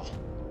damn doll.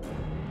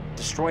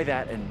 Destroy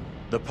that and...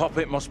 The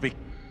puppet must be...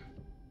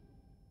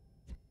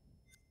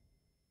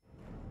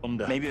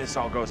 Maybe this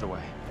all goes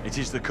away. It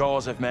is the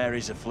cause of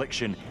Mary's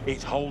affliction.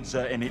 It holds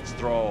her in its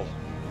thrall.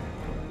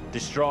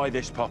 Destroy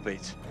this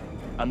puppet,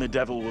 and the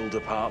devil will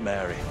depart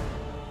Mary.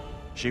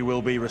 She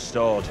will be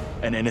restored,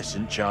 an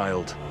innocent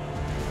child.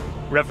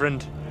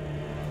 Reverend,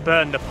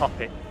 burn the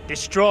puppet.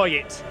 Destroy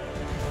it.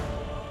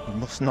 We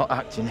must not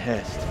act in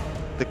haste.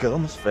 The girl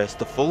must face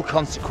the full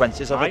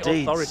consequences of her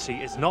deeds. My authority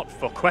is not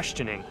for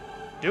questioning.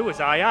 Do as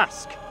I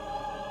ask.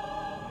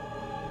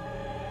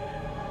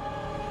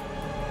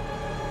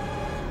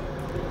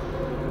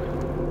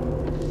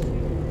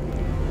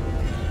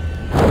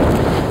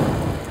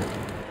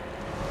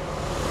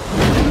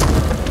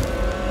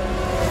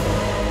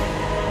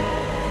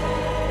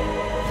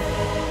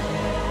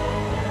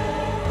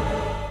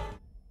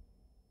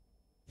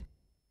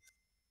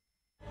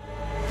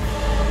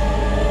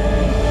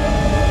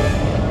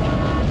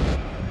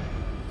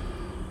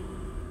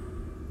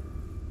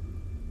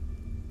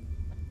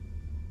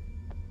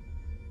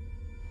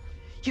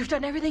 You've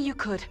done everything you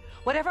could.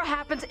 Whatever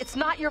happens, it's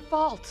not your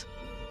fault.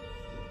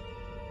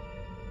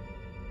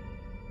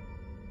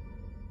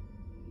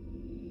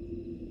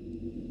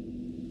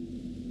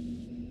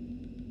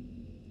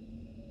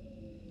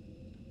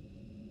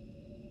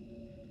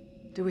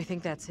 Do we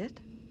think that's it?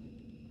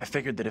 I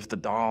figured that if the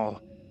doll...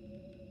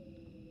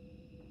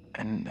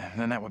 And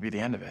then that would be the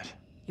end of it.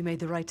 You made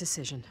the right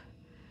decision.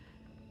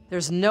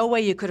 There's no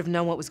way you could have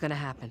known what was gonna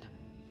happen.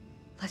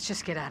 Let's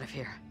just get out of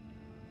here.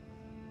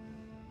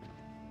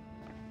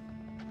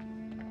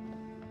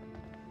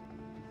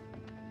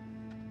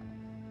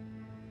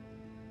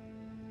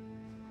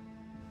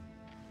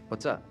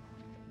 What's up?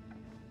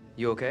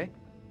 You okay?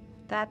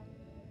 That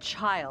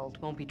child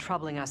won't be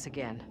troubling us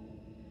again.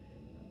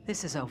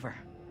 This is over.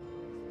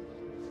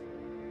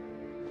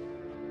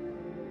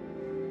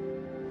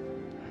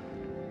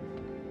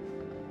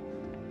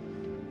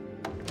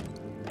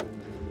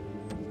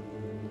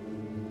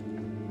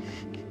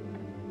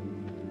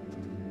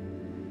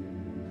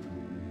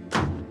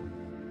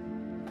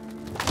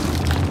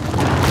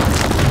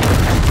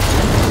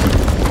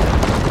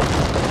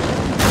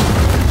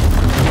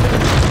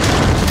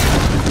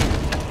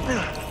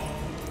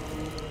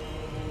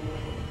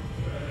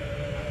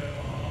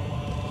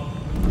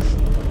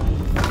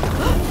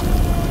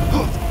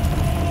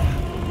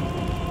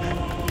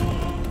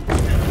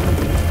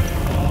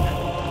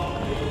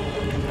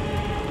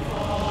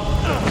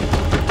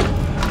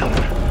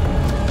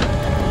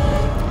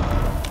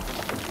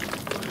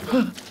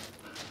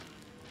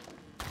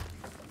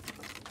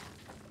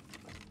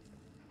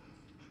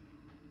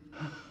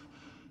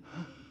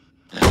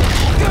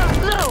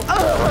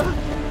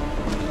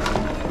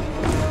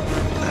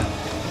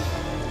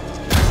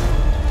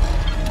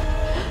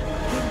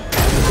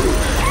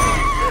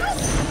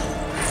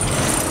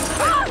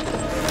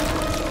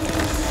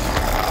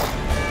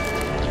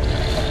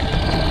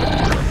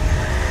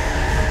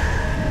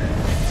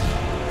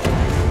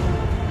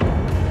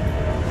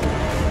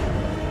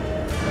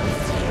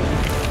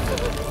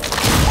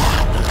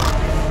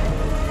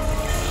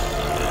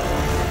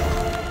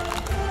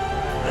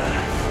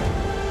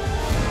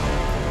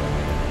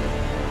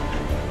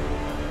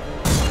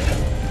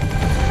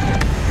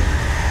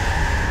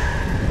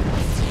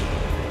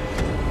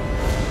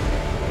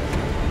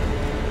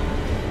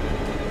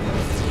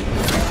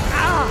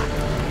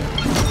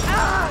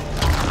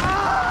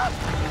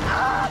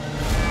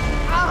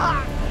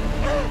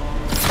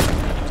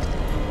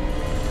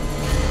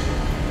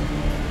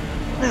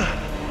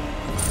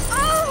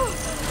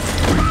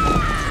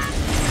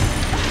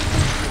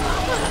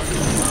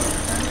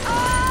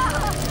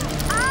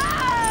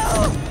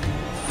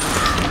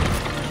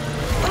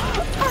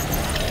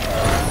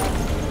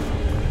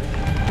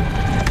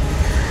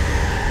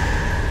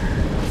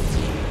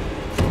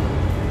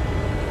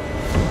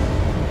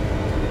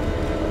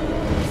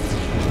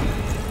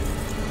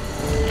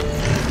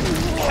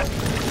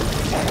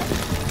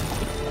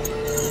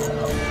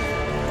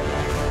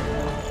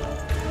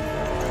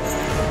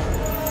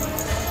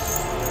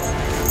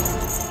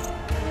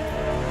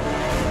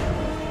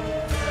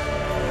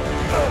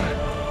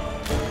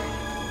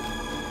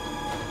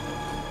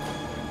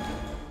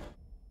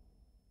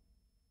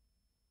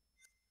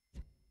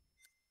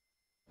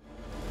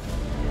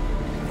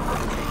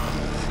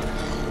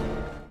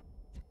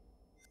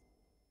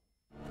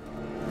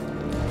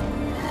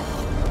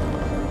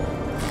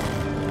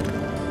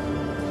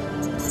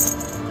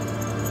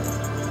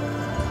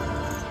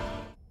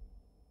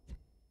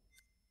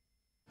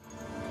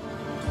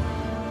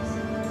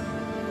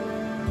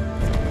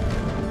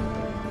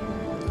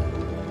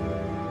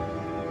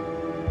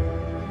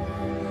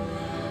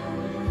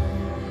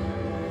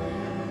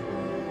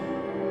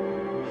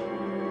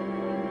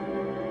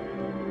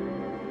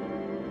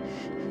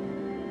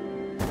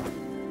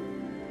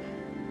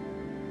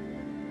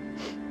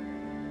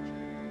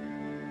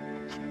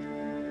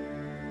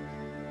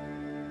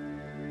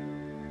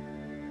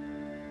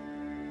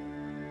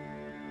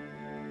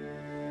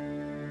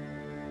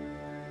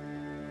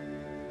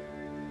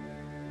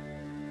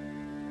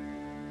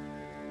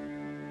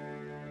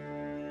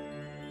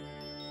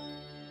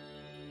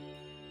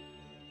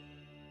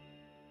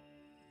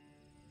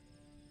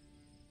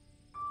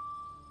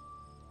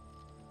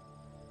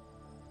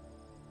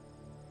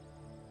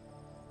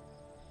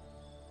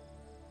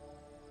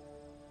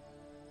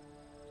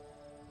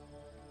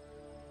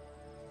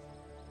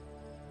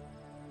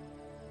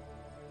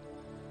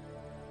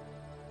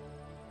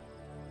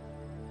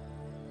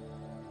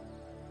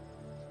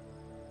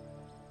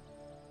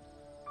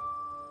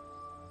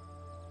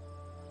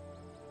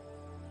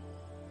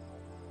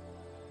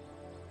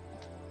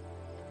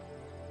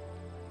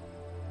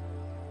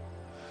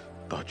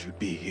 Thought you'd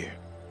be here.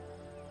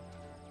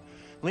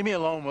 Leave me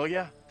alone, will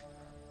ya?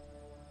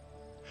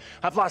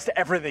 I've lost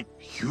everything.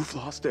 You've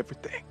lost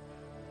everything?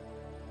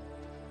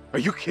 Are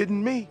you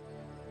kidding me?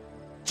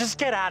 Just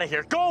get out of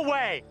here. Go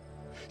away!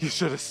 You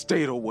should have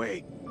stayed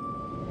away.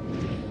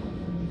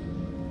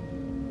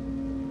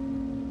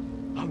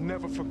 I'll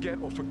never forget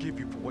or forgive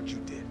you for what you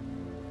did.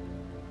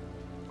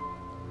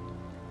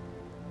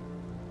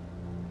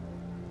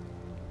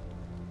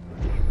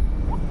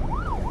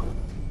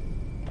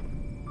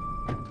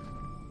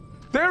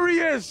 There he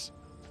is!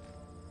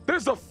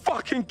 There's a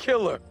fucking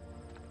killer!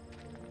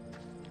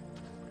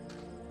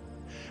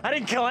 I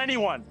didn't kill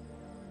anyone!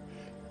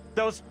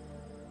 Those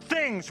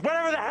things,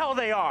 whatever the hell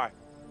they are!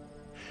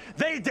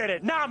 They did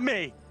it, not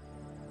me!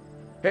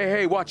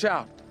 Hey, watch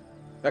out!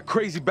 That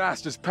crazy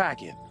bastard's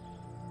packing.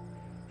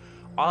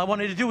 All I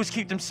wanted to do was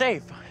keep them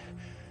safe.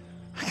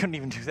 I couldn't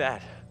even do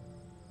that.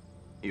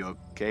 You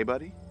okay,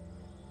 buddy?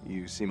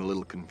 You seem a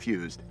little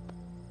confused.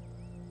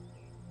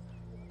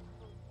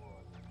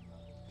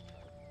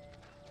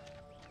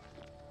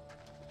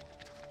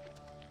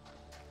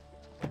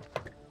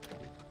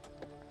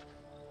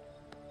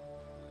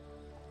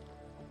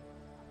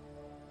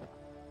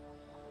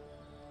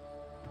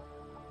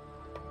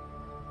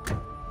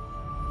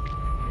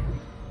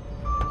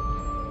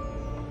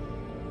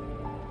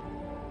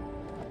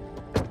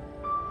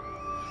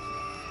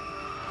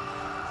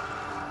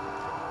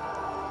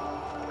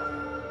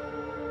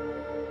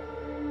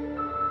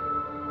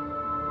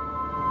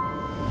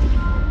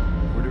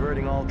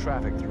 All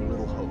traffic through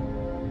Little Hope.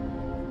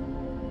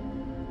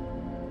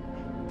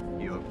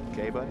 You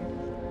okay, buddy?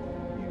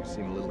 You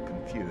seem a little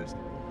confused.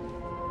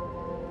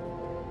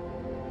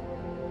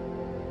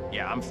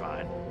 Yeah, I'm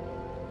fine.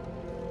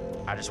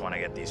 I just want to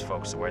get these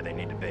folks to where they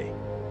need to be.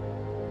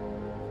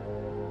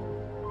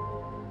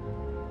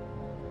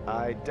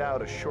 I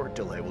doubt a short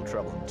delay will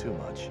trouble him too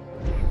much.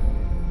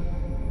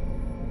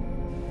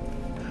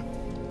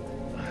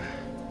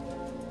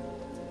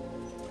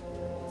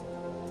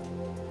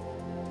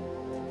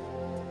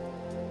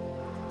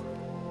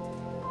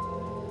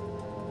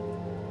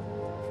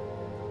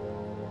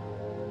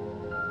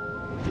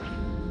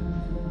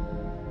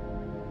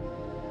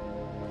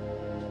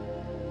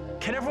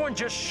 Can everyone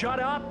just shut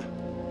up?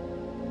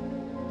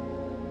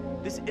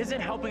 This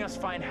isn't helping us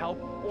find help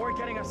or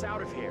getting us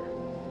out of here.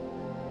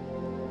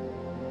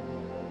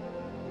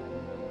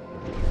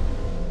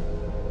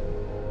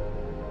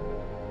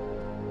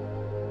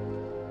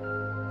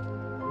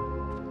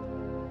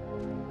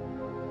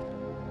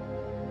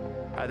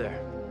 Hi there.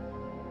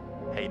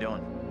 How you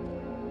doing?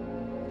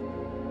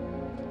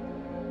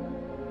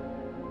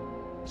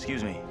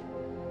 Excuse me,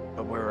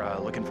 but we're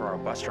looking for our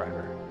bus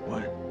driver.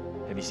 What?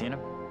 Have you seen him?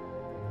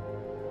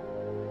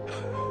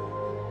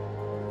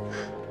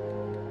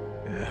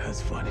 Yeah,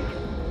 that's funny.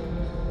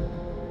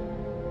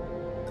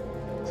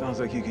 Sounds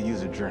like you could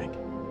use a drink.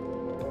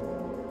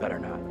 Better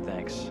not,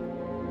 thanks.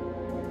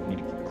 Need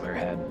to keep a clear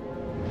head.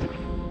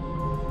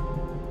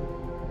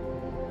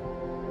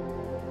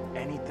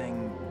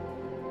 Anything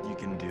you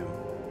can do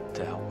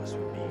to help us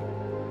would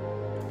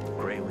be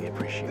greatly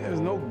appreciated. There's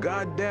no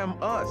goddamn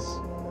us.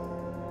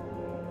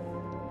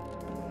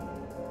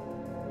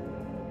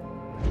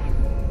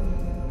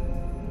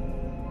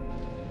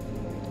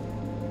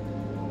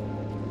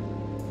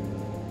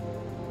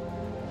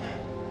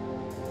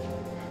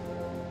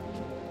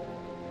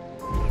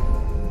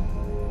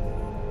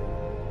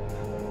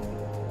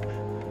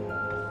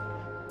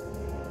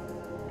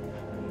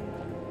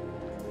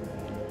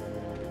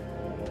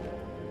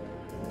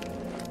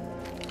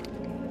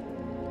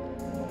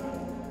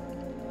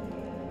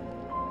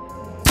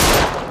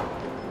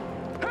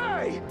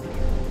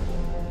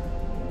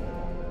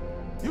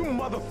 You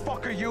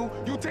motherfucker, you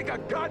take a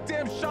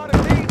goddamn shot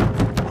at me?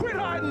 Quit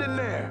hiding in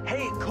there!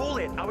 Hey, cool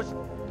it. I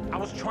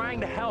was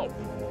trying to help.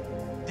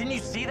 Didn't you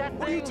see that thing?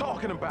 What are you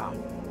talking about?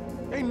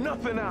 Ain't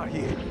nothing out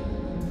here.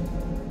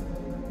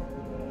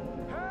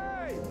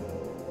 Hey!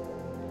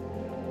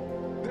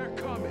 They're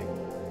coming.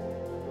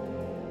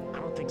 I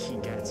don't think he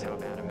gets how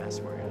bad a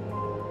mess we're in.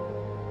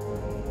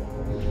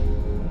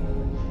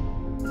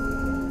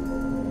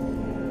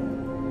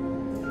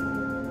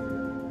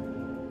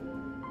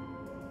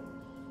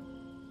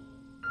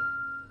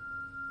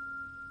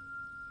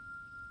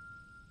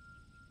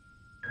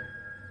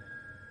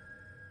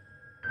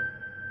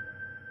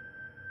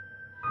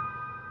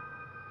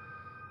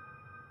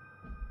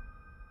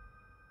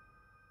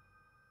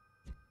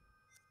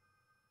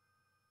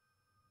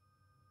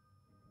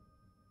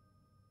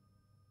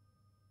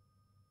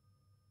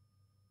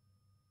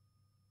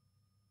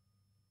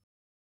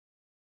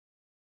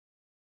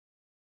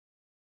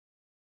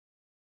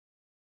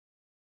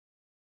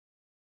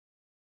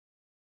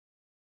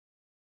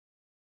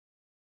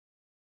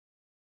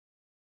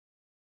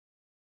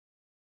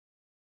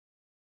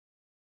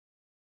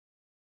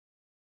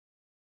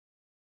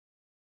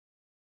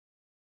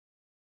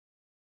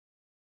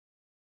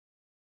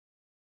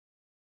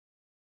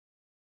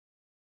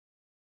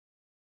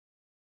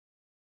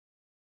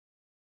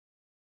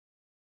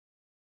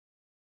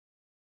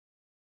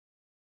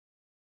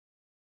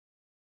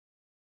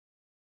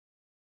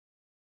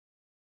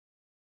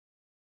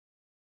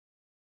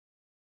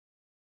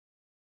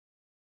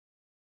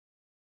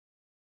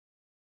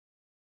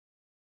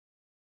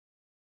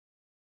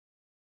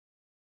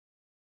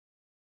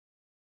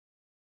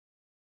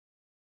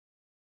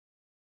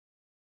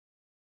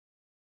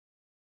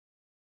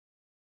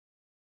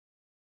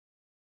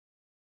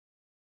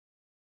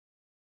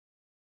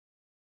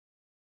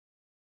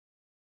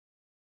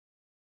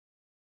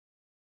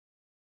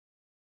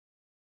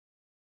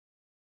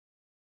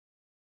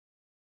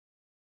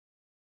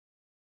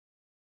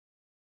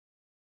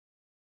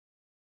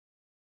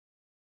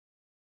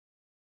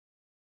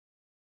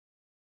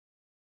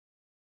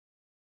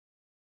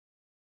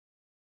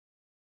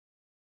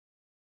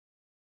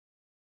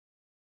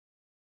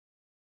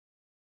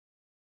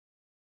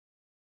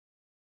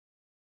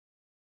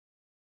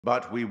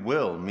 But we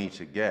will meet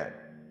again.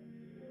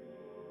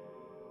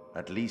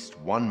 At least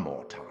one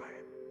more time.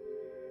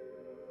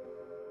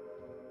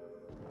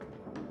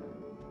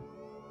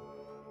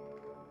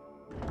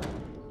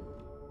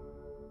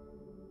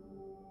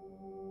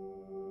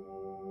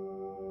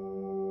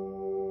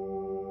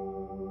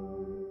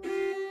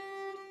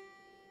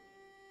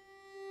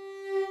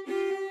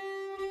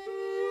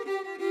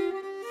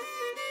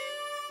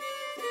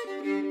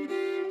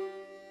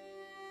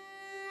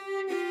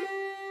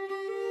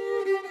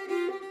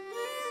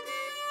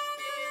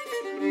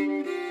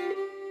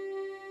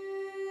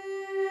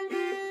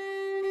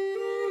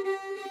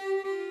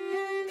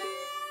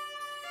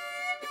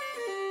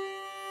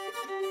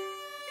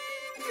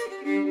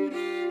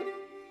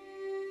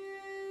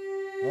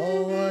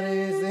 Oh, what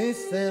is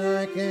this that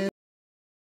I can